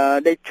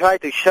 They try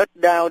to shut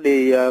down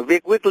the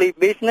Viet Weekly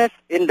business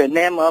in the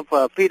name of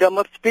freedom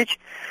of speech.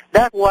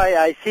 That's why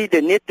I see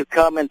the need to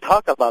come and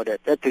talk about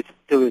it, to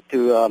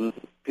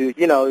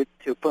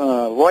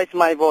voice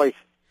my voice.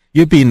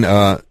 You've been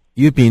a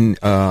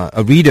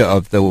reader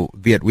of the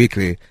Viet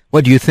Weekly.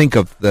 What do you think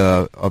of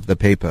the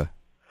paper?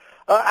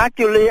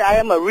 Actually, I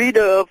am a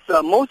reader of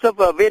most of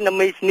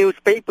Vietnamese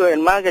newspaper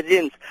and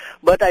magazines,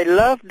 but I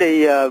love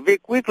the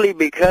Viet Weekly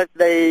because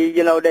they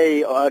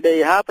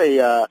have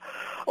a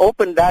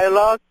open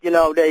dialogue.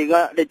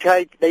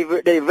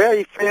 They're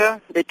very fair.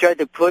 They try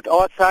to put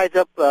all sides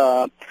of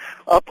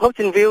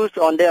opposing views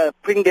on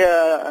bring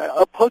their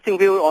opposing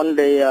view on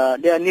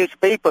their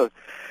newspaper.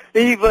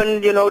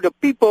 Even, the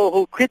people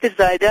who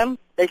criticize them,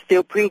 they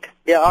still print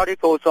their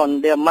articles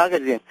on their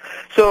magazine.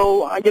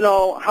 So,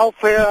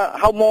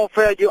 how more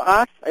fair you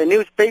ask a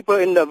newspaper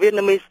in the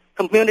Vietnamese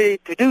community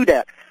to do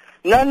that?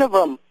 None of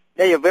them,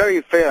 they are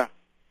very fair.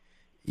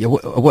 Yeah.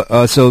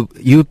 So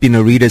you've been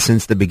a reader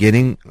since the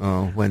beginning,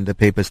 when the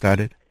paper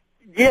started?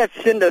 Yes,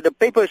 since the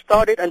paper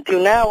started until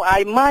now,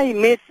 I might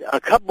miss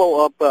a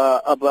couple of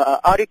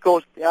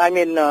articles.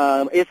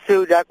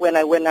 Issued that when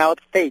I went out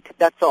of state.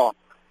 That's all.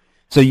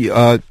 So you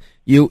are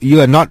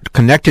not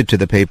connected to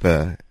the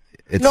paper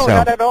itself? No,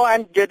 not at all.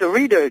 I'm just a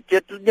reader,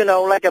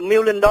 like $1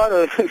 million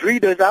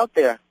readers out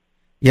there.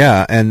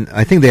 Yeah, and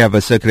I think they have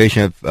a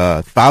circulation of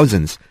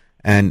thousands.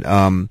 And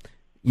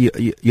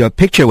your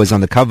picture was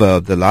on the cover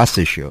of the last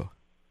issue.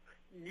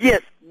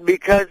 Yes,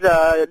 because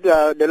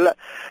the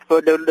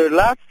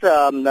last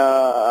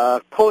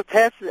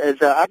protest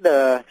is at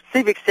the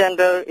Civic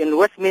Center in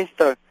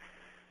Westminster.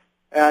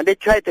 They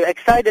try to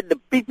excite the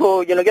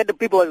people, get the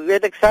people to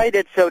get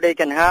excited so they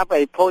can have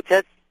a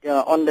protest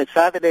on the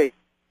Saturday.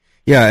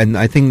 Yeah, and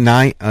I think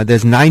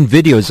there's 9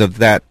 videos of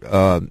that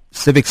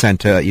Civic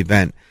Center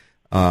event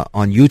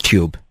on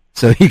YouTube,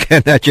 so you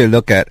can actually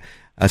look at.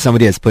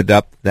 Somebody has put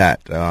up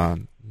that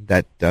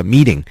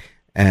meeting,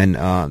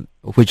 and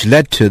which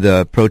led to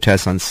the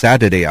protest on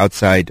Saturday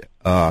outside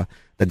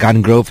the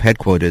Garden Grove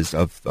headquarters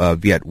of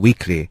Viet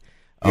Weekly.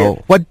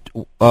 Yes.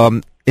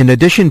 In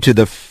addition to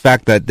the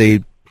fact that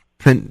they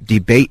print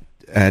debate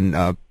and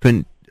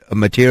print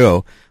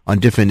material on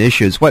different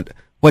issues, what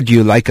do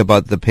you like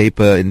about the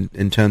paper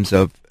in terms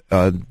of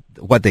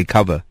what they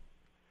cover?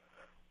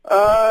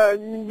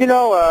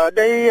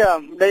 They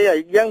are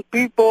young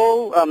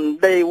people.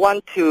 They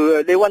want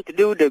to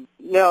do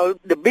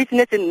the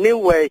business in a new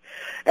way,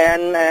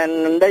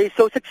 and they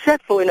so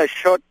successful in a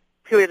short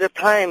period of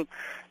time,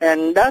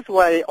 and that's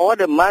why all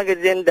the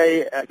magazines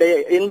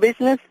they in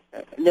business,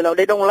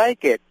 they don't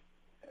like it.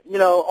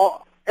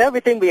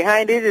 Everything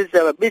behind it is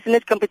a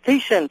business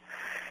competition.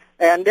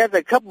 And there's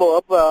a couple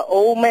of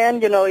old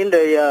men, in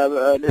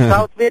the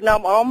South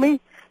Vietnam Army.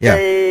 Yeah.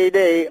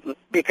 They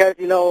because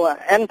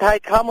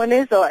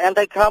anti-communist or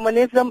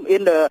anti-communism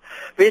in the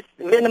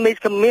Vietnamese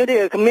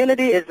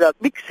community is a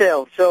big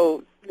sell.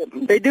 So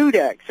they do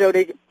that. So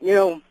they.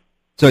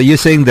 So you're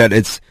saying that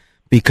it's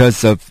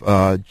because of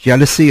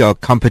jealousy or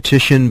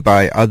competition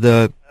by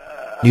other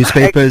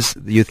newspapers?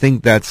 You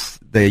think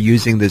they're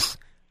using this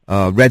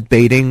red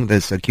baiting,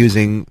 that's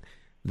accusing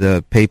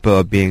the paper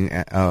of being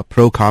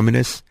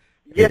pro-communist?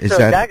 Yes,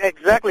 sir. That's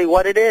exactly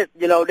what it is.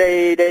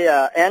 They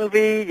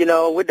envy,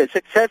 with the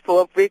successful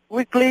of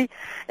Weekly,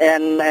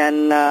 and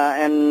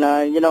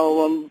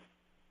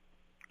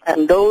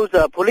those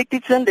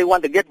politicians, they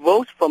want to get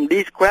votes from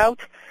these crowds.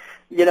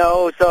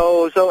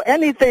 So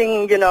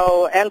anything,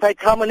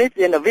 anti-communist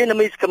in the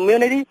Vietnamese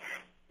community,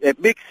 a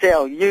big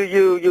sale.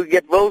 You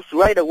get votes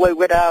right away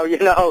without,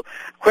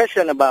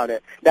 question about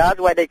it. That's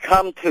why they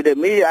come to the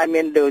media,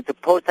 the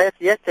protest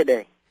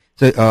yesterday.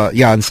 So,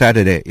 on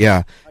Saturday,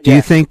 yeah. Do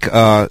you think,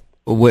 do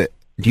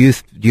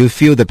you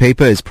feel the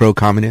paper is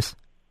pro-communist?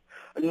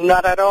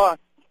 Not at all.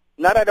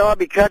 Not at all,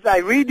 because I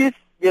read this,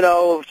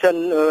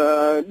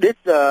 this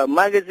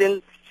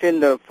magazine since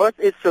the first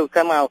issue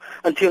come out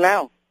until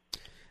now.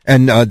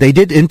 And they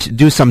did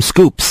do some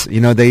scoops.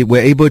 They were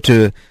able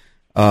to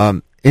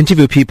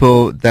interview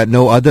people that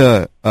no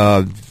other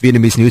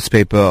Vietnamese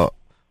newspaper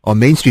or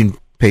mainstream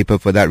paper,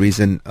 for that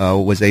reason,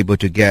 was able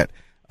to get.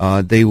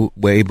 They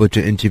were able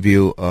to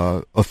interview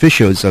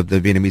officials of the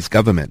Vietnamese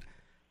government.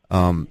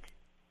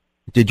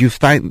 Did you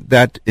find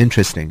that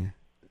interesting,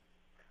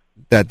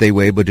 that they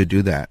were able to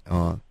do that?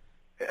 The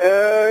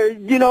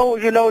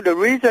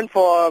reason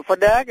for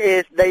that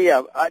is they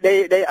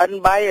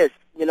unbiased,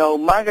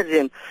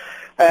 magazine,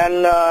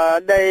 and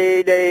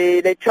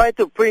they try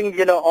to bring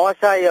all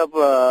sides of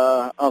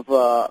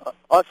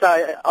all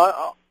sides.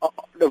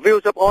 The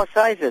views of all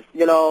sizes,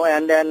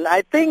 and then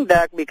I think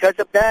that because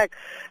of that,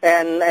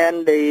 and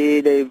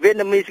the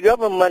Vietnamese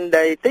government,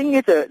 they think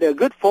it's a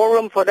good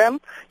forum for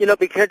them,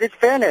 because it's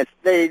fairness.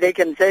 They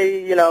can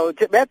say,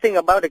 bad thing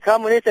about the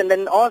communists, and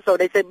then also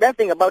they say bad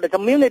thing about the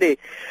community.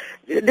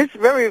 This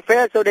is very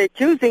fair, so they're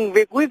choosing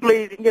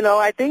Weekly.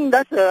 I think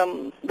that's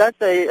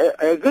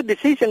a good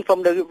decision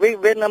from the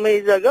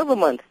Vietnamese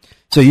government.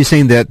 So you're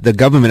saying that the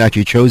government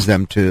actually chose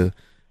them to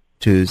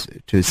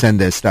send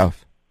their stuff?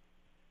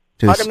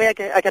 Pardon me,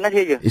 I cannot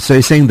hear you. So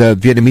you're saying the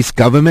Vietnamese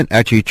government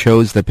actually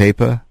chose the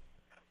paper?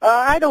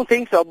 I don't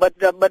think so, but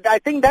I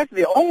think that's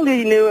the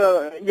only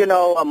new,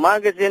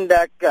 magazine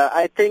that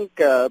I think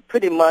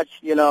pretty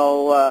much, they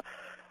are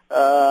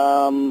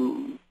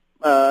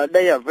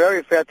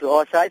very fair to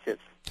all sizes.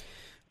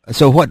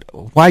 So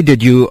why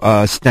did you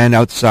stand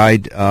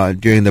outside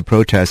during the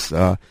protests?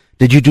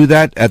 Did you do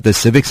that at the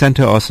Civic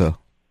Center also?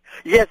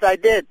 Yes, I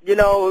did.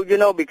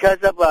 Because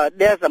of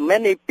there's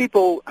many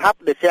people have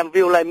the same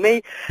view like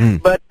me,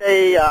 but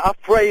they are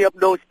afraid of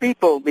those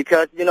people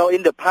because in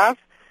the past,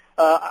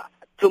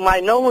 to my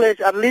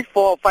knowledge, at least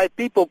 4 or 5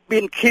 people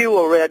been killed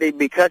already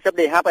because of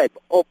they have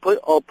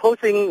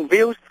opposing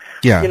views.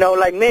 Yeah.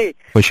 Like me.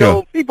 For sure.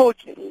 So people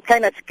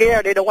kind of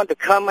scared. They don't want to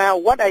come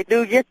out. What I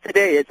do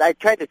yesterday is I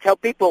try to tell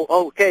people,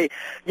 okay,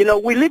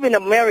 we live in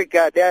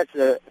America.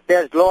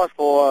 There's laws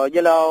for,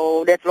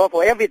 there's law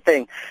for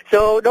everything.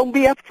 So don't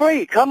be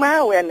afraid. Come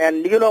out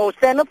and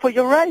stand up for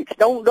your rights.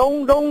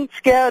 Don't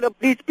scare of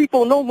these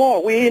people no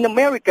more. We're in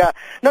America,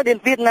 not in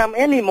Vietnam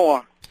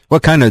anymore.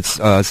 What kind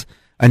of,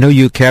 I know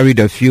you carried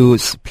a few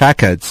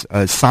placards,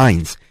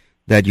 signs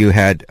that you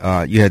had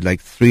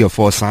like 3 or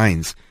 4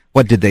 signs.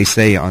 What did they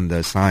say on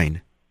the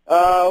sign?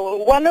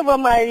 One of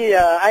them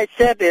I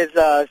said is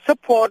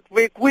support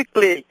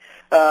Weekly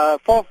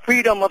for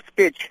freedom of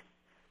speech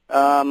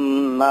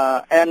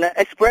and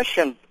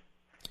expression.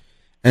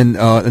 And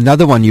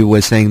another one you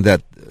were saying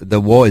that the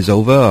war is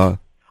over? Or?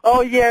 Oh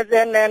yes,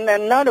 and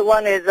another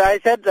one is I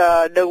said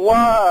the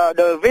war,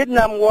 the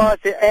Vietnam War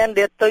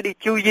ended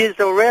 32 years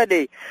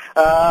already.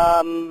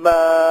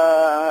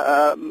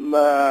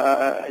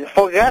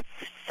 For God's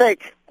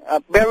sake.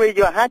 Bury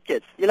your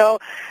hatchets.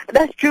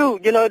 That's true.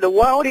 The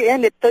war already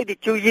ended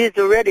 32 years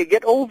already.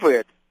 Get over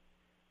it.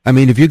 I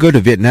mean, if you go to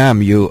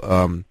Vietnam,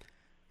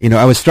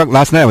 I was struck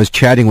last night. I was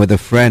chatting with a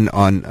friend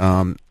on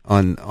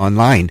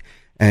online,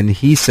 and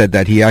he said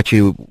that he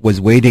actually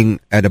was waiting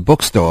at a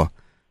bookstore,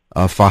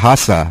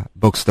 Phahasa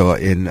bookstore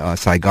in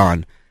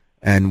Saigon,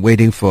 and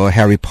waiting for a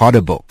Harry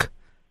Potter book.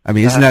 I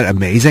mean, isn't that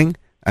amazing?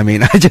 I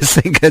mean, I just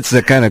think it's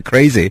kind of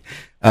crazy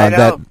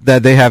that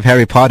they have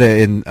Harry Potter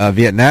in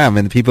Vietnam,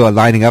 and people are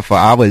lining up for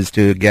hours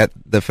to get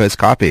the first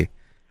copy.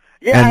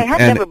 Yeah, I have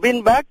never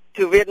been back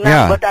to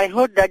Vietnam, but I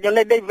heard that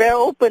they're very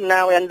open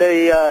now, and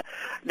they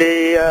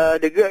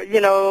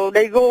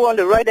go on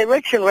the right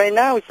direction right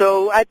now.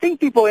 So I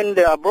think people in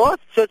the abroad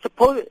should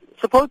supposed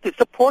to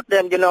support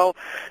them, to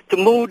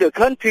move the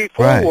country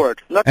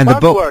forward, not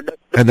backward.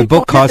 The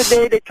book costs.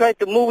 Yesterday they tried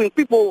to moving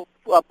people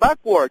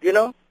backward, you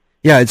know.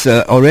 Yeah, it's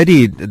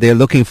already they're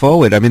looking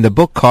forward. I mean, the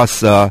book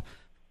costs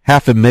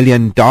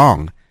 $500,000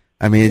 dong.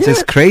 I mean, it's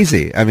just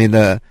crazy. I mean,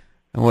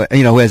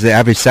 whereas the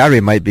average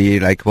salary might be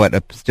like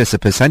just a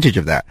percentage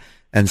of that,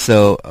 and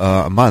so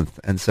a month,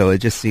 and so it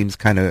just seems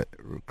kind of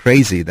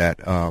crazy that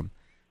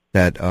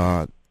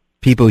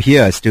people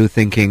here are still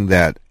thinking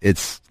that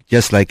it's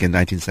just like in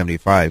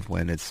 1975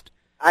 when it's.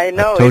 I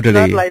know totally,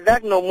 it's not like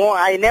that no more.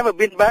 I never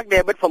been back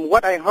there, but from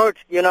what I heard,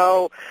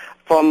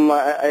 from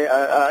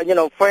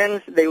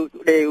friends,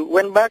 they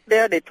went back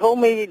there. They told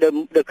me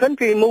the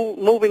country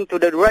moving to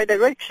the right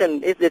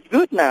direction. It's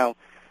good now,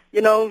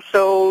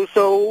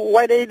 So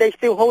why they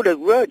still hold a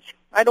grudge?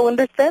 I don't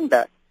understand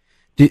that.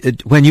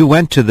 When you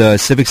went to the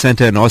Civic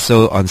Center and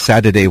also on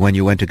Saturday when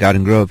you went to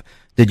Garden Grove,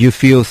 did you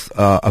feel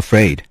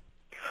afraid?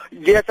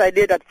 Yes, I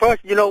did at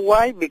first. You know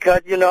why?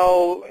 Because,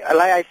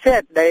 like I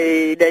said,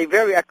 they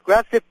very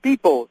aggressive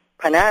people,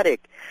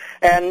 fanatic.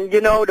 And,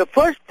 the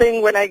first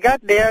thing when I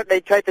got there,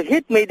 they tried to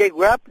hit me. They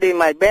grabbed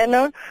my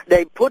banner.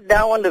 They put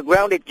down on the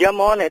ground. They jump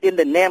on it in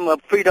the name of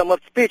freedom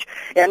of speech.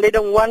 And they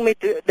don't want me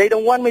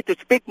to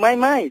speak my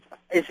mind.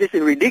 It's just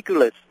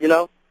ridiculous,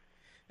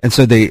 And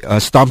so they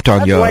stomped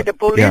on you. That's why the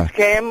police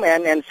came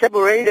and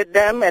separated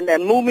them and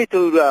moved me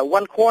to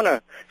one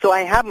corner. So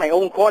I have my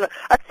own corner.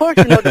 At first,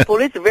 the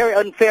police are very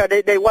unfair.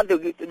 They want to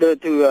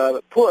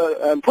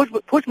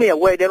push me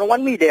away. They don't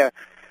want me there.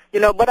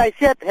 But I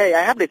said, hey,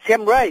 I have the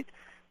same right.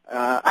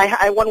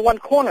 I want one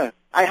corner.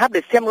 I have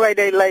the same right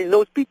like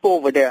those people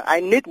over there. I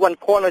need one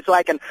corner so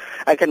I can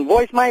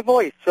voice my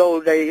voice.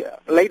 So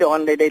later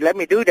on they let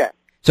me do that.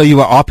 So you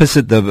were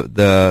opposite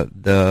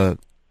the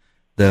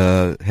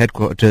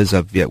headquarters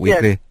of Viet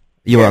Weekly? Yes.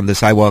 You were on the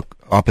sidewalk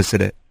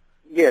opposite it?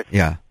 Yes.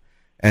 Yeah.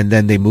 And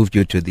then they moved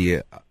you to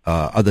the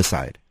other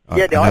side.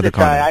 Yeah, the other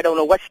side. I don't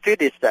know what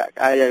street is that.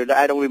 I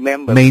don't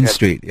remember. Main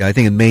Street. Yeah, I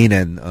think in Main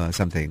and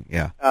something.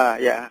 Yeah.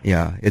 Yeah.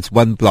 Yeah. It's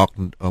one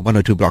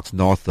or two blocks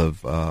north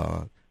of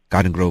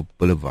Garden Grove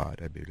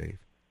Boulevard, I believe.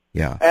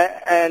 Yeah.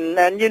 And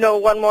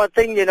one more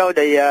thing, in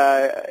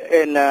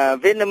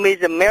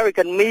Vietnamese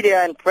American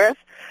media and press,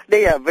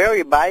 they are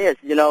very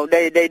biased.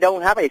 They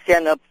don't have a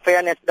sense of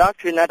fairness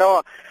doctrine at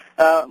all.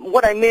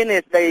 What I mean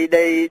is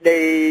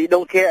they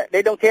don't care.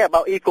 They don't care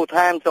about equal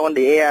times on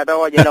the air at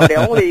all. They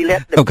only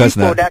let the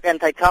people that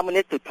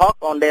anti-communist to talk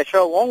on their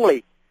show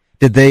only.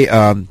 Did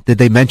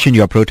they mention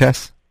your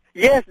protests?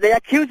 Yes, they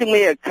accusing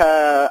me a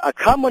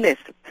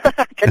communist.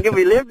 Can you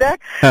believe that?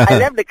 I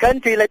left the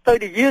country like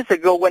 30 years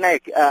ago when I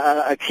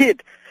a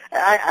kid.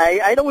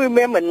 I don't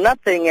remember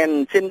nothing,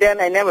 and since then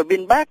I never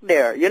been back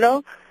there.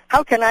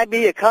 How can I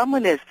be a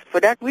communist for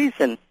that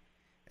reason?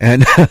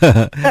 And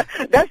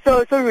that's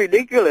so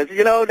ridiculous.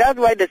 That's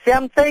why the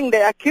same thing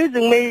they're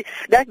accusing me.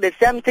 That's the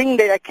same thing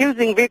they're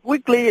accusing Vic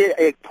Weekly,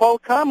 a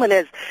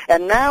pro-communist.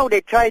 And now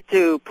they try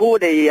to pull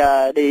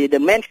the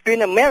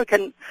mainstream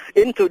American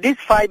into this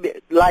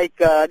fight, like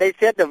they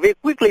said the Vic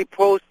Weekly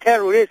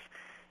pro-terrorist.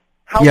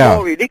 How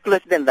more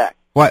ridiculous than that?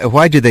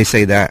 Why do they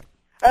say that?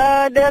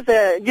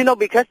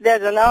 Because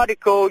there's an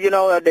article,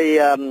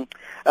 the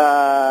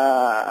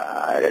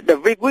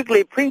Vic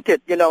Weekly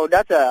printed,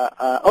 that's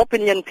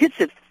opinion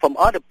pieces from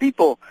other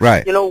people.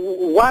 Right.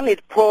 One is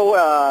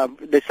pro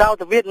the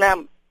South of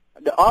Vietnam.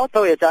 The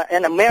author is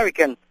an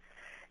American,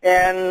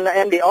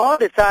 and the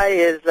other side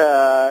is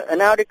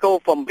an article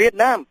from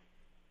Vietnam,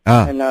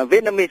 and a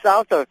Vietnamese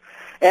author.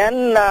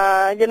 And,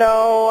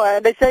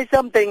 they say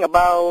something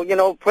about,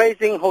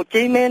 praising Ho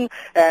Chi Minh,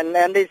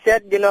 and they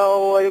said,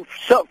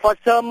 for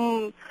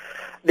some,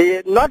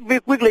 not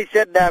Vic Weekly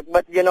said that,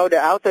 but,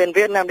 the author in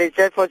Vietnam, they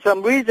said for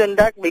some reason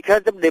that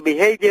because of the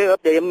behavior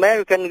of the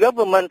American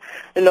government,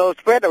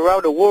 spread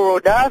around the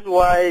world, that's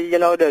why,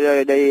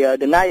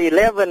 the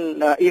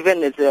 9/11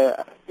 event is,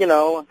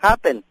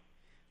 happened.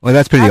 Well,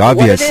 that's pretty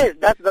obvious. What it is.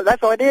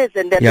 That's what it is.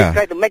 And then they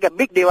try to make a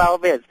big deal out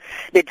of it.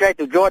 They try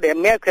to draw the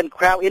American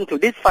crowd into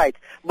this fight.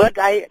 But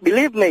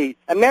believe me,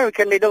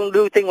 American, they don't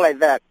do things like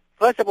that.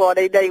 First of all,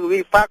 they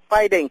will fact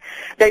fighting.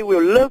 They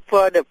will look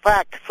for the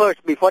fact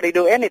first before they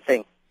do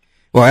anything.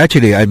 Well,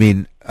 actually, I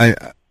mean,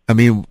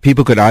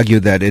 people could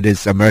argue that it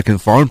is American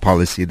foreign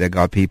policy that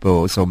got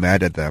people so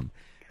mad at them.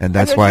 And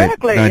that's why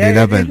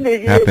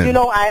 9/11 happened.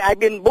 I've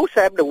been both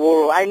sides of the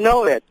world. I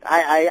know it.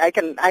 I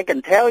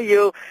can tell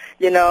you,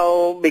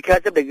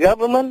 because of the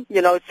government,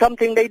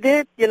 something they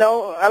did,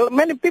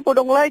 many people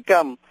don't like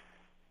them.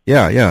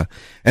 Yeah.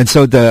 And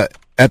so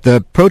at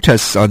the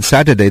protests on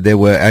Saturday, there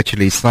were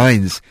actually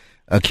signs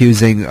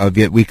accusing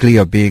Viet Weekly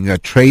of being a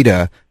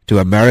traitor to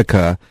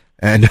America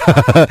and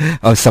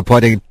of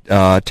supporting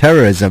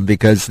terrorism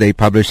because they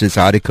published this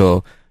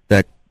article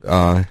that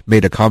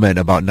made a comment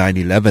about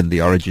 9/11,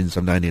 the origins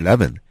of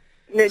 9/11.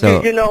 So,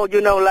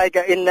 like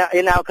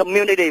in our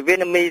community,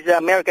 Vietnamese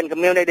American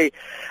community,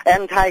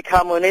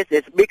 anti-communist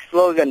is big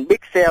slogan,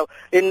 big sell.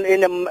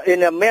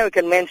 In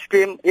American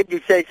mainstream, if you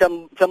say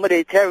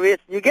somebody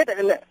terrorist, you get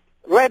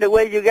right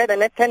away. You get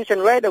an attention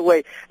right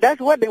away.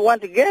 That's what they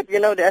want to get.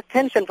 The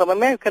attention from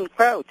American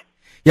crowd.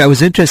 Yeah, it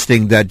was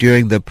interesting that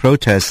during the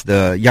protest,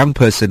 the young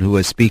person who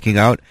was speaking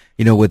out,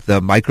 with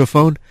the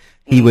microphone,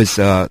 he was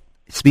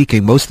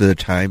speaking most of the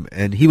time,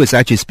 and he was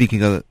actually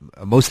speaking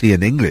mostly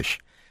in English.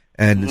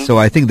 And so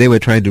I think they were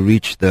trying to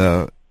reach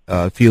the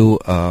few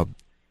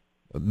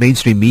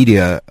mainstream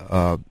media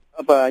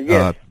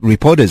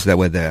reporters that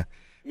were there,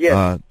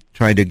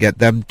 trying to get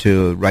them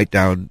to write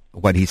down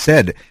what he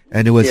said.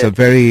 And it was a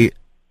very,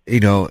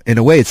 in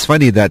a way, it's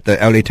funny that the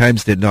LA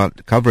Times did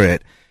not cover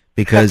it,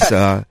 because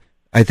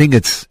I think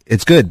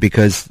it's good,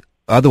 because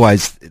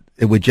otherwise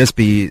it would just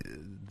be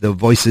the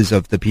voices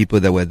of the people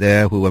that were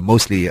there, who were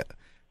mostly,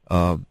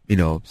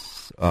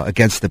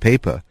 against the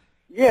paper.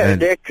 Yeah,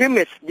 and they're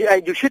extremists. Yeah,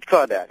 you should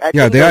call that.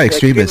 They are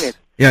extremists.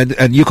 Yeah,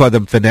 and you call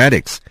them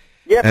fanatics.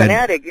 Yeah,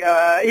 fanatic.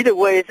 Either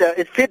way,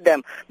 it fit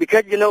them,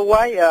 because you know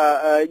why?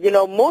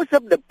 Most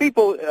of the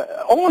people,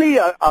 only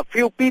a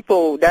few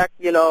people that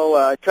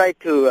try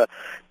to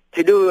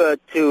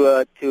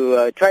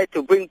try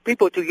to bring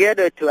people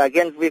together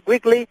against Vic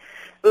Weekly,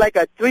 like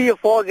 3 or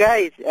 4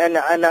 guys and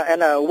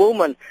a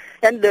woman,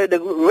 and the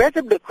rest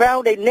of the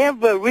crowd, they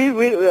never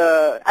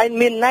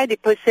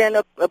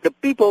 90% of the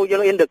people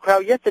in the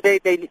crowd yesterday,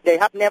 they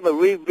have never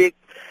read Vic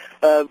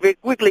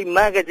Weekly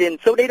magazine,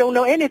 so they don't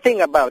know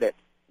anything about it.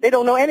 They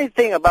don't know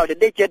anything about it.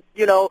 They just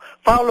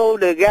follow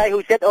the guy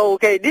who said, "Oh,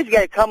 okay, this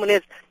guy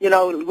communist,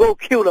 go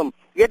kill him,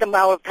 get them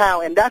out of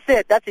town," and that's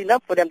it. That's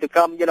enough for them to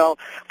come,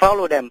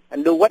 follow them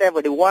and do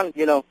whatever they want,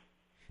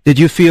 Did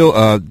you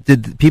feel,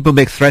 did people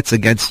make threats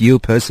against you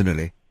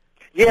personally?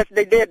 Yes,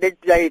 they did.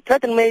 They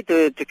threatened me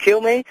to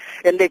kill me,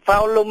 and they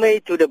followed me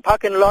to the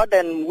parking lot,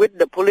 and with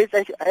the police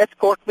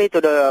escort me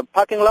to the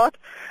parking lot,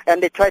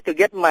 and they tried to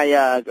get my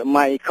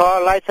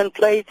car license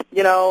plate,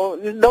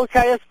 those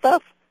kind of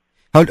stuff.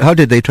 How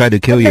did they try to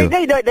kill you?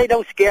 They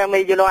don't scare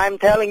me, I'm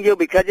telling you,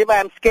 because if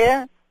I'm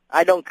scared,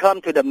 I don't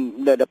come to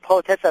the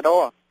protest at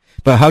all.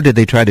 But how did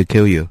they try to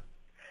kill you?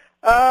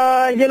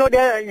 How they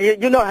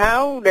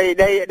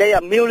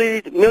are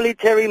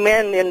military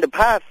men in the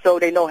past, so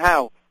they know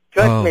how.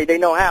 Trust me, they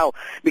know how,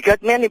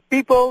 because many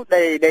people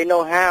they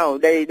know how.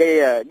 They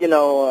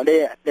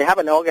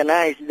haven't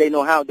organized. They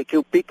know how to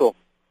kill people.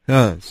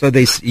 So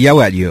they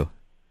yell at you.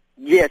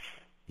 Yes.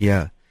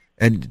 Yeah.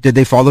 And did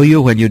they follow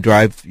you when you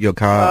drive your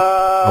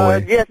car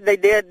away? Yes, they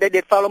did. They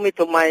did follow me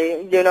to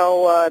my,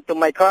 to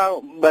my car.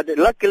 But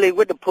luckily,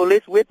 with the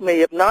police with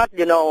me, if not,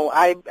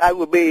 I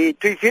would be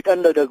 3 feet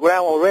under the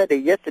ground already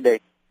yesterday.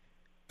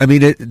 I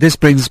mean, this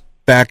brings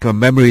back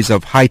memories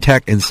of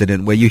high-tech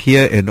incident. Were you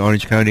here in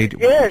Orange County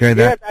during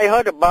that? Yes, I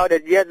heard about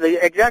it. Yes,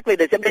 exactly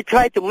the same. They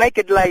tried to make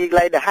it like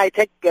the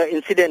high-tech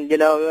incident,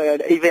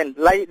 event,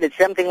 like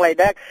something like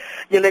that.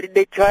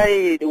 They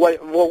tried,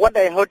 what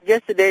I heard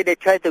yesterday, they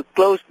tried to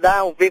close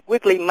down Vic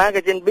Weekly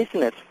magazine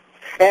business.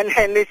 And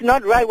it's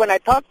not right. When I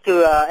talked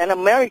to an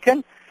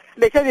American,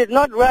 they said it's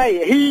not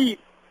right. He's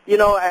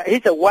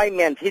a white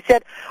man. He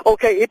said,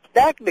 okay, if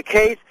that's the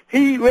case,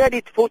 he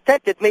ready to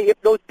protect me.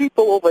 If those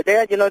people over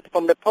there,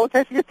 from the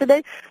protest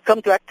yesterday,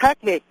 come to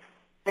attack me,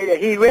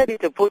 he ready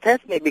to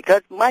protest me,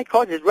 because my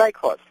cause is right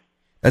cause.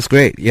 That's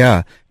great,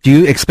 yeah. Do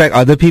you expect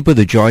other people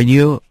to join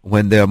you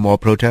when there are more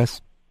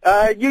protests?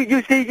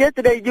 You see,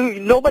 yesterday,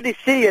 nobody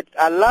see it.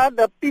 A lot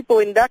of people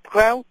in that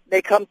crowd,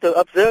 they come to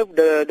observe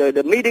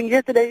the meeting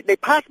yesterday. They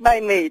passed by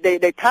me. They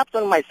tapped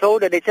on my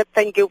shoulder. They said,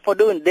 "Thank you for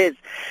doing this."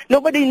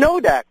 Nobody know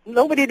that.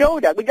 Nobody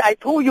know that. Because I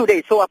told you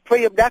they so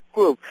afraid of that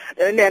group.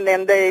 And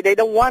they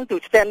don't want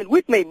to stand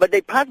with me. But they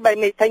passed by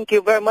me. "Thank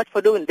you very much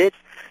for doing this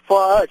for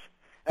us."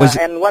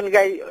 And one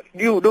guy,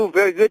 "You do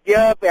very good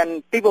job."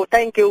 And people,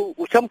 "Thank you."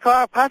 Some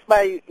car passed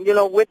by,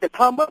 with the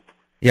thumb up.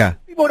 Yeah.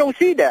 People don't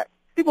see that.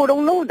 People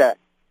don't know that.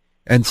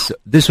 And so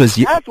this was...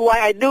 That's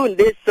why I'm doing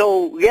this,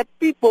 so get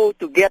people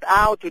to get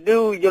out to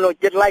do,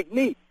 just like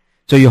me.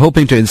 So you're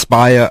hoping to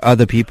inspire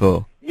other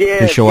people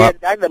to show up?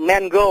 Yes, that's the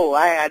main goal.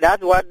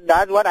 That's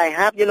what I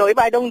have. If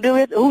I don't do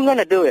it, who's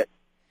gonna do it?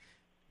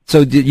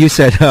 So you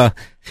said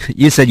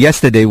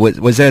yesterday,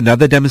 was there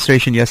another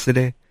demonstration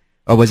yesterday?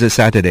 Or was it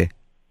Saturday?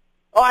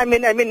 Oh, I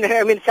mean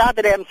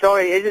Saturday. I'm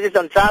sorry. It's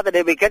on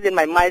Saturday, because in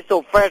my mind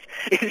so fresh.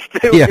 It's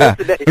still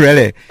yesterday.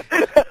 Really?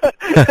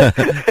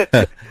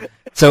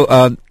 So,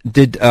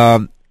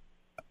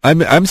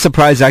 I'm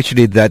surprised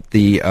actually that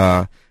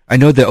I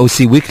know the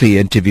OC Weekly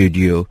interviewed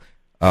you,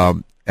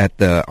 on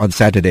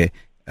Saturday,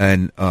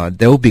 and,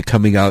 they'll be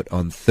coming out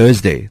on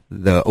Thursday.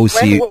 The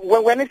OC.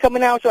 When it's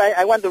coming out, so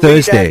I want to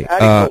Thursday. read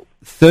that article.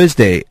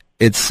 Thursday.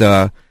 It's,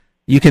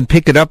 you can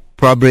pick it up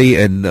probably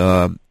in,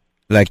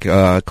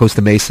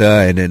 Costa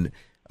Mesa, and in,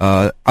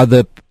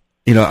 other,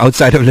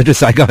 outside of Little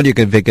Saigon, you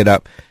can pick it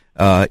up,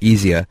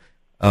 easier.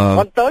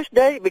 On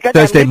Thursday? Because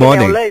Thursday I'm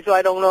morning. in LA, so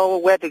I don't know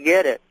where to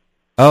get it.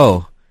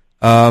 Oh,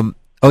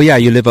 yeah,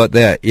 you live out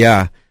there.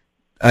 Yeah,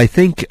 I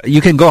think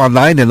you can go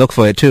online and look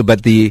for it too.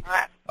 But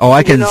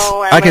I can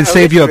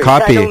save you a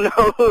copy. I don't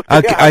know.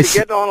 I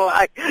get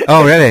online.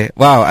 Oh, really?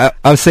 Wow.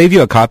 I'll save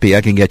you a copy.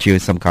 I can get you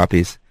some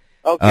copies.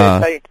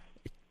 Okay.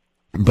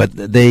 But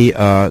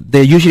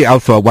they're usually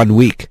out for 1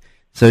 week.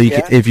 So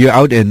if you're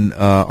out in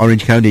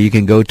Orange County, you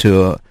can go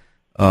to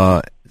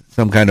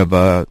some kind of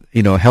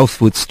health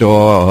food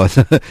store or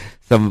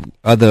some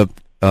other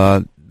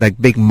like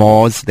big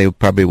malls, they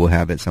probably will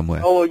have it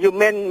somewhere. Oh, you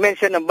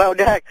mentioned about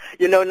that.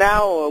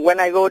 Now when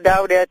I go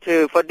down there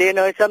for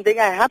dinner or something,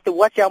 I have to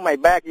watch out my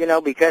back,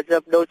 because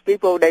of those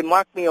people, they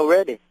mark me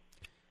already.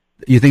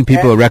 You think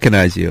people will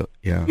recognize you?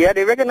 Yeah. Yeah,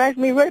 they recognize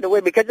me right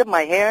away because of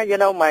my hair,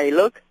 my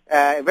look.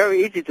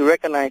 Very easy to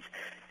recognize.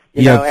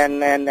 And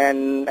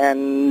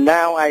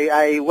now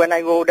I when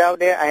I go down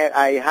there,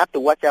 I have to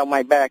watch out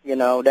my back.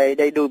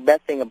 They do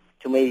bad things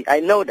to me. I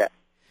know that.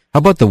 How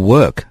about the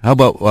work? How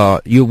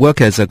about you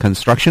work as a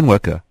construction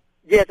worker?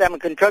 Yes, I'm a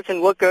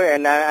construction worker,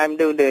 and I'm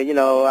doing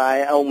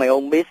I own my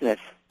own business.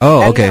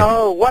 Oh, okay.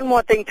 And, one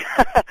more thing.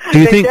 Do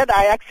you they think said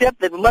I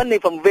accepted money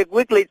from Vic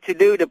Weekly to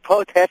do the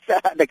protest,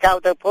 the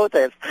counter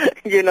protest.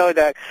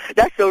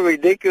 That's so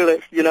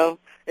ridiculous.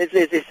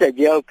 It's a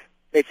joke.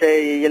 They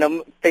say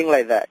thing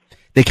like that.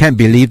 They can't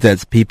believe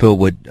that people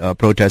would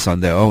protest on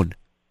their own.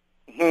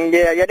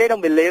 Yeah, they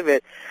don't believe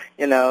it.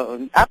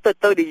 After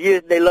 30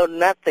 years, they learn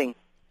nothing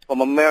from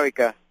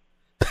America.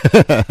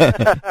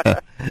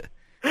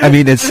 I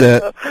mean, it's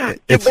too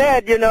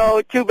bad.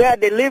 Too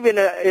bad they live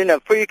in a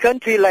free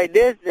country like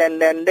this,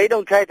 and they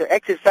don't try to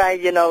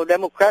exercise,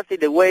 democracy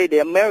the way the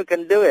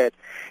Americans do it,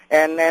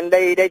 and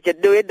they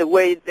just do it the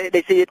way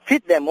they see it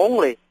fit them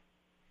only.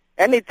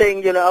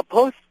 Anything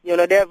oppose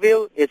their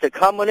view is a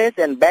communist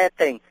and bad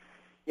thing.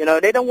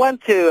 They don't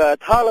want to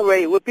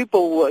tolerate with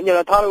people.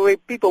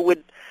 Tolerate people with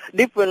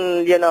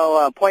different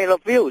point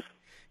of views.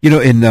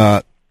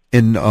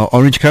 In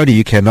Orange County,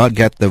 you cannot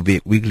get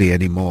the Weekly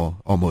anymore.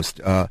 Almost.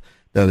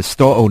 The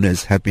store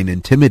owners have been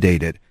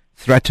intimidated,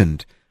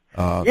 threatened.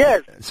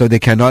 Yes. So they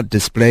cannot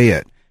display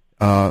it.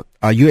 Are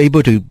you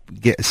able to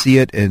see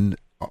it in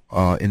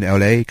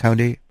LA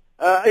County?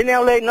 In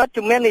LA, not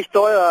too many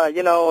stores.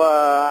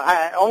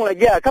 I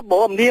only a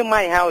couple of them near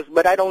my house,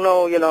 but I don't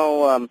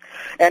know.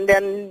 And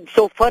then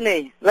so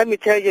funny. Let me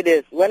tell you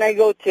this: when I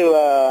go to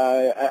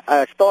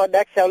a store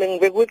that's selling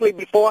Vic Weekly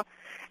before,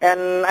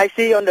 and I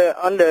see on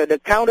the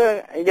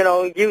counter,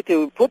 you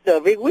to put the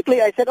Vic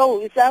Weekly, I said,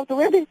 "Oh, it's out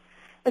already."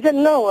 I said,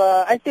 "No,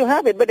 I still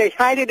have it," but they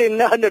hide it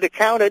under the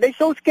counter. They're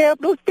so scared of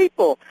those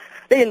people.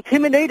 They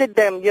intimidated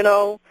them,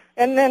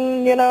 And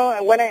then,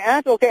 when I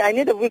asked, okay, I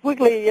need a Vic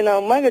Weekly,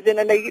 magazine,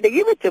 and they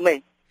give it to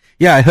me.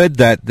 Yeah, I heard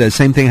that the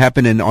same thing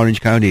happened in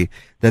Orange County,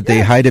 that they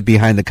hide it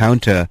behind the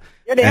counter.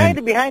 Yeah, they hide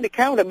it behind the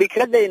counter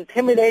because they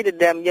intimidated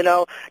them,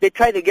 They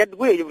try to get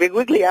Vic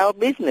Weekly out of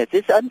business.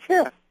 It's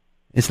unfair.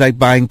 It's like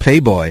buying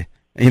Playboy.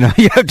 You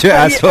have to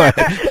ask for it.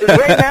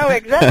 Right now,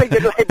 exactly,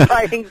 just like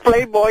buying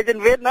Playboys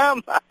in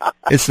Vietnam.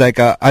 It's like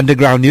an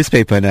underground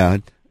newspaper now.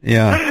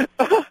 Yeah.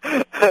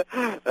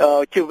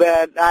 Oh, too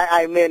bad.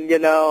 I mean,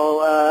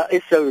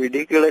 it's so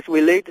ridiculous.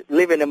 We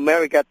live in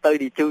America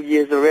 32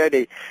 years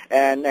already,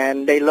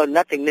 and they learn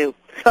nothing new.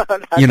 That's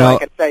all I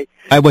can say.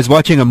 I was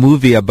watching a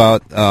movie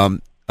about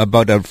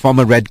a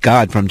former Red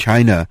Guard from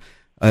China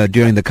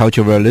during the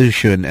Cultural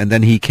Revolution, and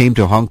then he came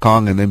to Hong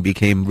Kong and then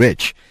became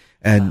rich.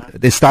 And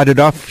they started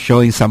off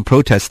showing some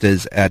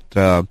protesters at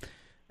a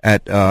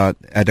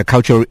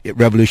Cultural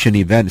Revolution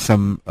event,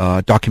 some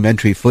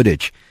documentary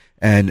footage,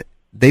 and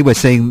they were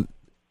saying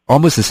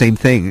almost the same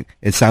thing.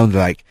 It sounded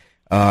like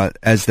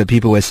as the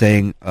people were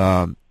saying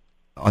on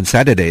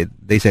Saturday.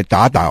 They said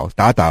 "da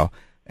dao,"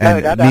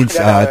 and it means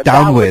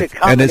down with.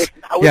 And it's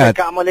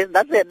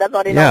that's it. That's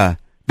all they know. Yeah.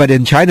 But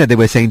in China, they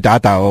were saying "da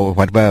dao" or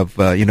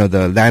whatever,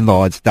 the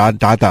landlords "da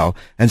dao,"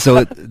 and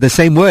so the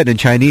same word in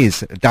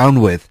Chinese, "down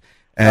with."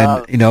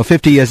 And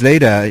 50 years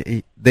later,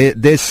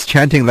 they're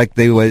chanting like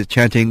they were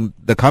chanting,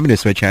 the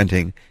communists were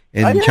chanting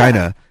in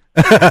China.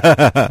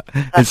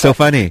 It's so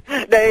funny.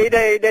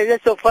 They're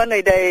so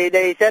funny.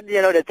 They said,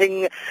 the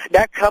thing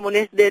that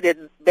communists did is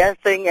bad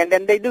thing, and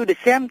then they do the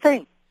same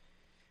thing.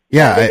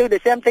 Yeah, they do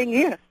the same thing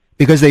here.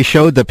 Because they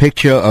showed the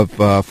picture of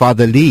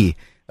Father Lee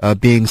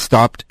being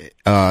stopped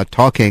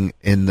talking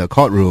in the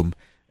courtroom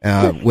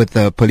with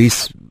the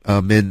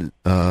policeman's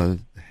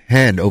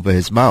hand over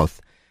his mouth.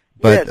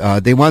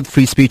 But they want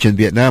free speech in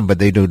Vietnam, but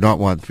they do not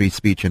want free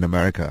speech in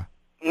America.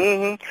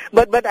 Mm-hmm.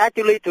 But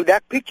actually, to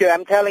that picture,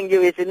 I'm telling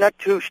you, it's not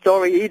true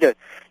story either.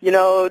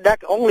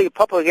 That's only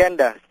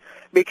propaganda.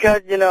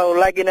 Because,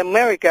 like in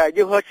America,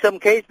 you heard some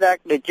case that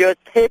the judge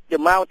taped the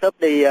mouth of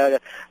the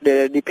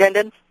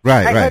defendant.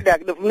 Right, I heard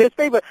that in the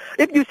newspaper.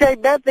 If you say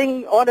bad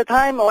thing all the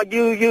time, or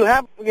you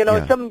have,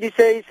 some you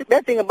say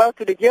bad thing about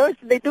to the judge,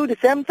 they do the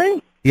same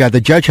thing. Yeah,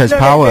 the judge has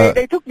power.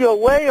 They took you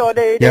away, or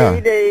they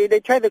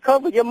try to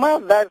cover your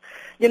mouth. That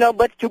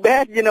but too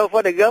bad,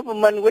 for the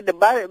government with the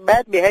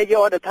bad behavior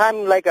all the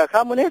time, like a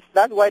communist.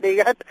 That's why they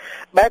got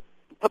bad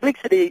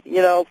publicity,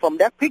 from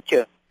that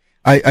picture.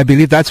 I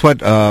believe that's what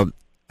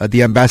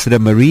the ambassador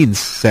Marines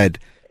said.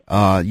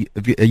 A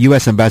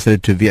U.S. ambassador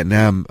to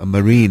Vietnam, a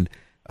Marine,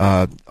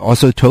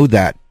 also told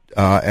that,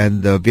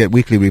 and the Viet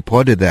Weekly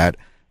reported that.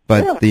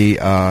 But they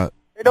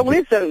don't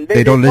listen.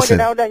 They don't listen.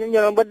 Out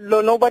that, but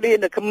nobody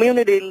in the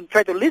community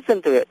try to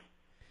listen to it.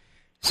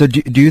 So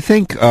do you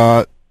think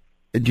that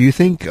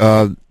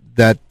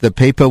the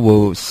paper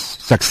will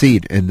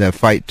succeed in their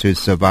fight to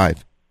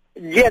survive?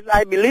 Yes,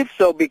 I believe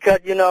so because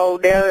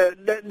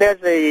there's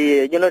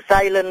a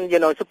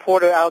silent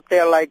supporter out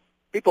there like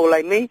people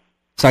like me.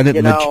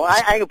 Silent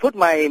I put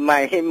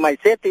my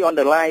safety on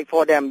the line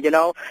for them.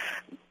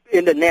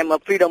 In the name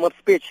of freedom of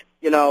speech.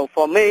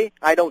 For me,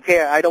 I don't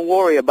care. I don't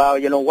worry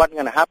about what's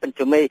going to happen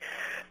to me.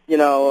 In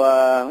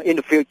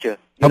the future.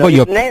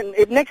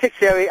 If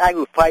necessary, I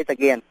will fight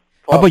again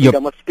for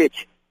freedom of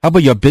speech. How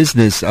about your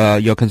business,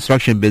 your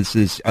construction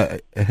business?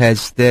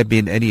 Has there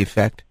been any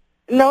effect?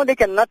 No, they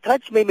cannot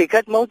touch me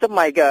because most of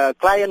my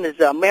client is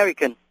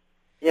American.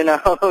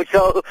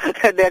 So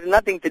there's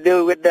nothing to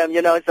do with them.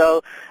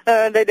 So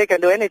they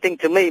can do anything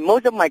to me.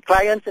 Most of my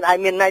clients,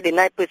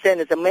 99%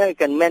 is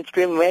American,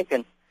 mainstream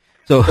American.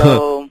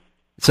 So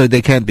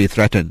they can't be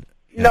threatened.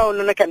 Yeah.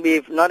 No, they can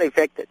be not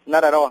affected,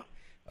 not at all.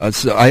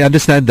 So I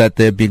understand that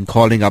they've been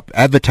calling up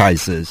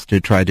advertisers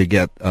to try to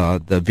get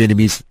the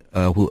Vietnamese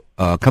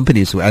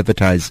companies who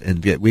advertise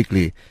in Viet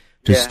Weekly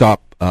to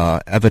stop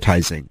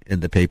advertising in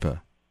the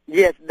paper.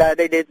 Yes,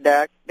 they did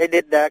that.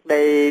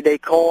 They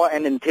call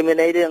and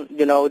intimidated,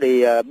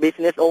 the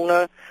business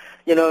owner,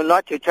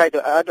 not to try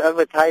to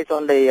advertise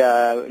on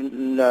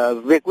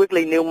the Viet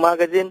Weekly News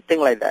magazine,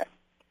 thing like that.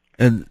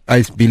 And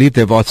I believe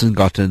they've also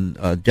gotten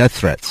death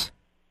threats.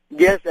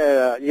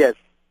 Yes.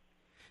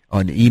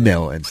 On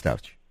email and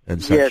stuff.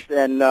 And such. Yes,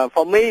 and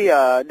for me,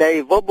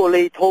 they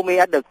verbally told me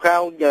at the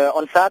crowd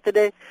on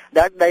Saturday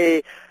that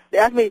they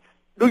asked me,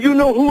 "Do you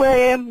know who I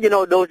am?"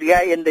 Those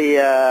guys in the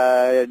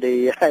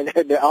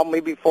army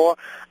before.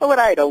 Oh, but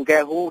I don't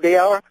care who they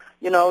are.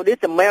 This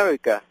is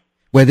America.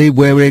 Were they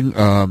wearing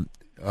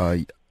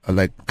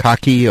like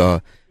khaki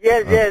or?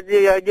 Yes,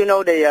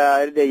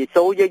 the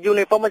soldier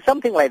uniform or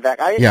something like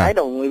that. I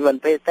don't even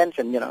pay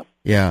attention.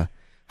 Yeah.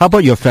 How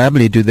about your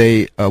family? Do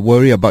they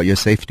worry about your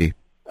safety?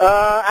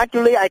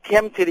 Actually, I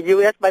came to the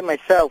U.S. by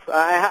myself.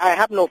 I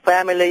have no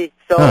family,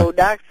 so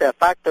that's a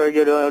factor,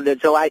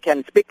 so I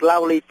can speak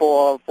loudly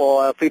for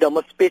freedom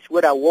of speech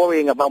without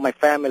worrying about my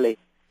family.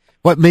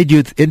 What made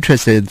you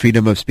interested in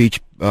freedom of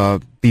speech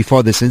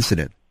before this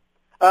incident?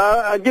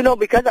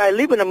 Because I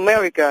live in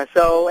America,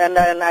 and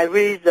then I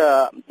read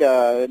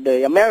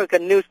the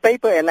American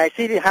newspaper, and I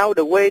see how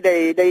the way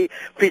they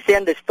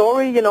present the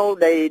story.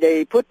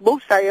 They put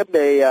both sides of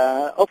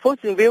the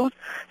opposing views,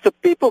 so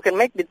people can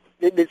make the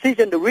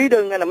decision. The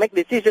reader going to make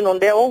decision on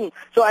their own.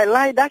 So I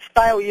like that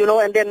style,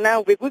 and then now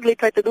we quickly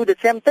try to do the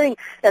same thing.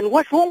 And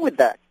what's wrong with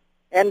that?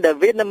 And the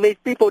Vietnamese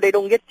people, they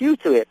don't get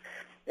used to it,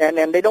 and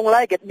they don't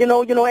like it.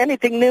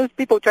 Anything news,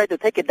 people try to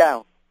take it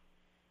down.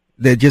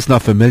 They're just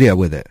not familiar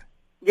with it.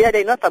 Yeah,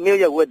 they're not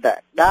familiar with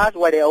that. That's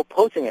why they're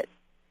opposing it.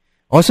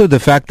 Also, the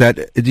fact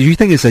that, do you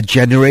think it's a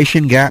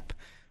generation gap?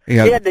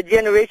 Yeah, the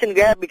generation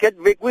gap, because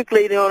Viet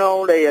Weekly,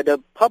 the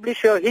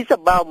publisher, he's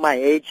about my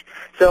age.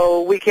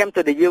 So we came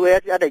to the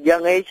U.S. at a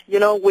young age.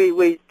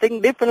 We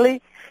think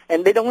differently,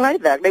 and they don't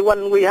like that.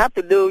 We have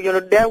to do,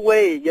 their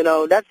way.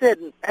 That's it.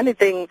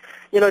 Anything,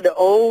 the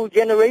old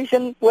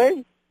generation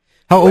way.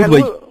 How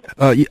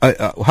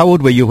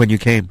old were you when you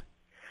came?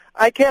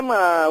 I came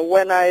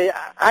when I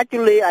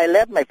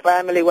left my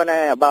family when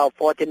I about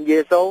 14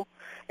 years old,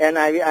 and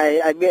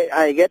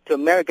I get to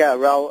America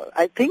around,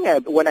 I think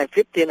when I'm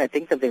 15, I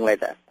think something like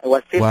that. I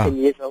was 15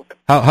 years old.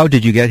 How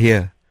did you get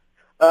here?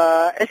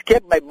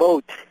 Escaped by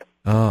boat.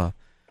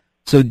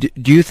 So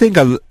do you think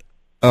a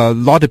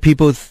lot of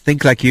people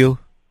think like you?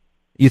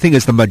 You think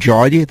it's the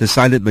majority, the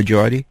silent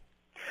majority?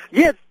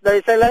 Yes,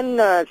 the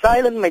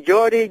silent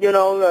majority,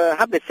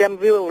 have the same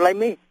view like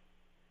me.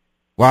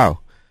 Wow.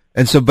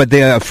 And so, but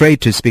they are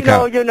afraid to speak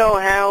out. You know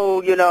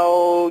how the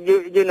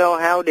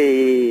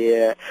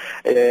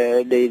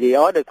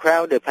other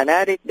crowd, the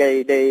fanatic,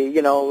 they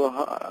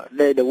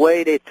the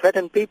way they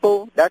threaten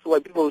people. That's why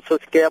people are so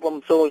scared of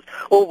them. So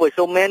over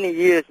so many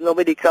years,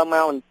 nobody come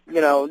out.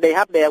 They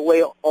have their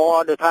way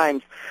all the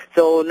time.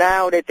 So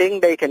now they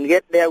think they can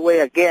get their way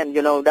again.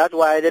 That's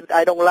why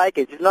I don't like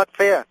it. It's not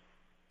fair.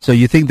 So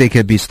you think they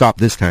can be stopped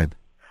this time?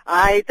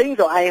 I think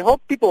so. I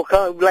hope people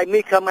like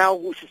me come out,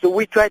 so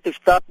we try to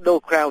stop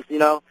those crowds,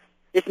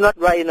 It's not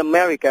right in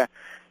America.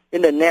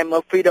 In the name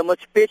of freedom of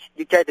speech,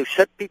 you try to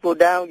shut people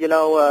down,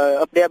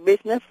 of their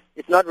business.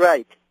 It's not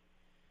right.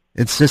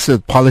 It's just a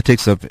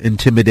politics of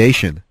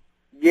intimidation.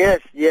 Yes.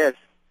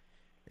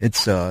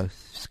 It's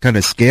kind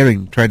of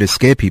scaring, trying to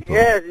scare people.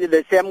 Yes,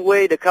 the same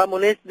way the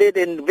communists did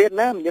in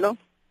Vietnam,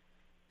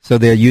 So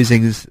they're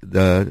using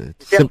the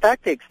same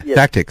tactics. Yes.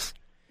 Tactics.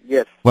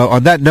 Yes. Well,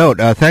 on that note,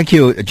 thank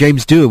you,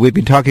 James Du. We've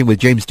been talking with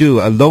James Du,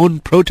 a lone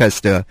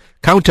protester,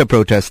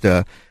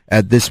 counter-protester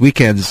at this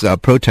weekend's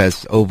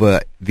protest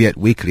over Viet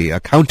Weekly, a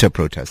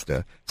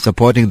counter-protester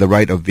supporting the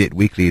right of Viet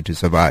Weekly to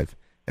survive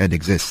and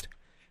exist.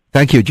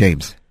 Thank you,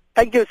 James.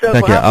 Thank you, sir.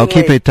 Thank you. I'll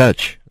keep in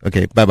touch.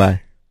 Okay, bye-bye.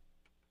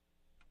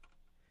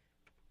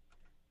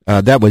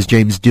 That was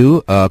James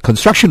Du, a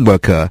construction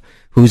worker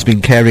who's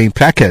been carrying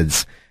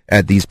placards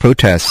at these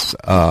protests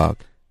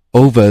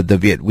over the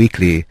Viet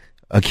Weekly,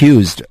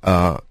 accused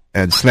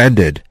and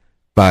slandered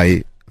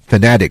by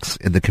fanatics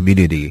in the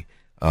community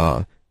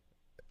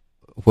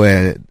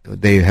where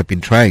they have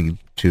been trying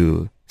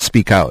to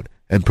speak out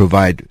and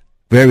provide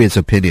various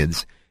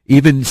opinions,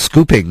 even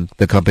scooping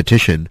the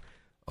competition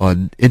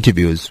on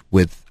interviews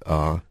with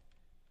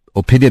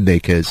opinion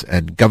makers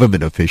and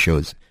government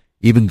officials,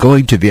 even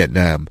going to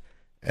Vietnam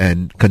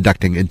and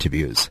conducting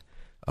interviews.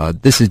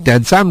 This is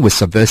Dan Tsang with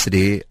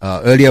Subversity.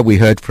 Earlier we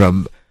heard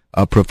from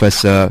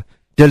Professor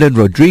Dylan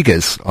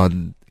Rodriguez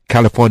on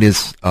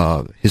California's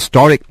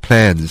historic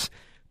plans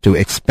to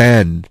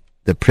expand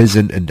the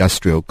prison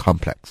industrial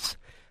complex.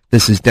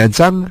 This is Dan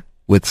Tsang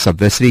with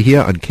Subversity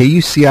here on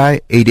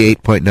KUCI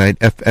 88.9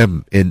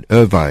 FM in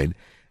Irvine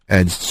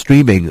and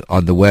streaming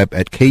on the web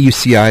at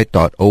kuci.org.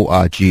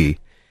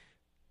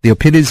 The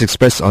opinions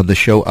expressed on the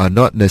show are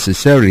not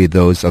necessarily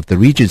those of the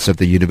Regents of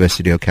the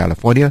University of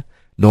California,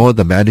 nor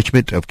the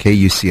management of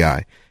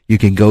KUCI. You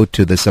can go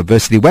to the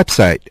Subversity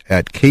website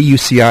at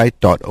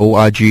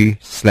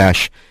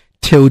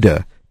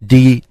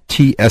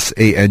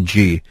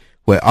kuci.org/DTSANG,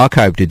 where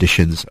archived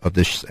editions of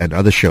this and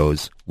other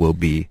shows will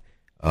be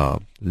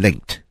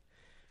linked.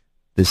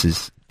 This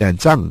is Dan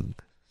Tsang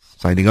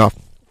signing off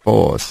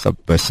for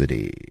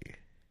Subversity.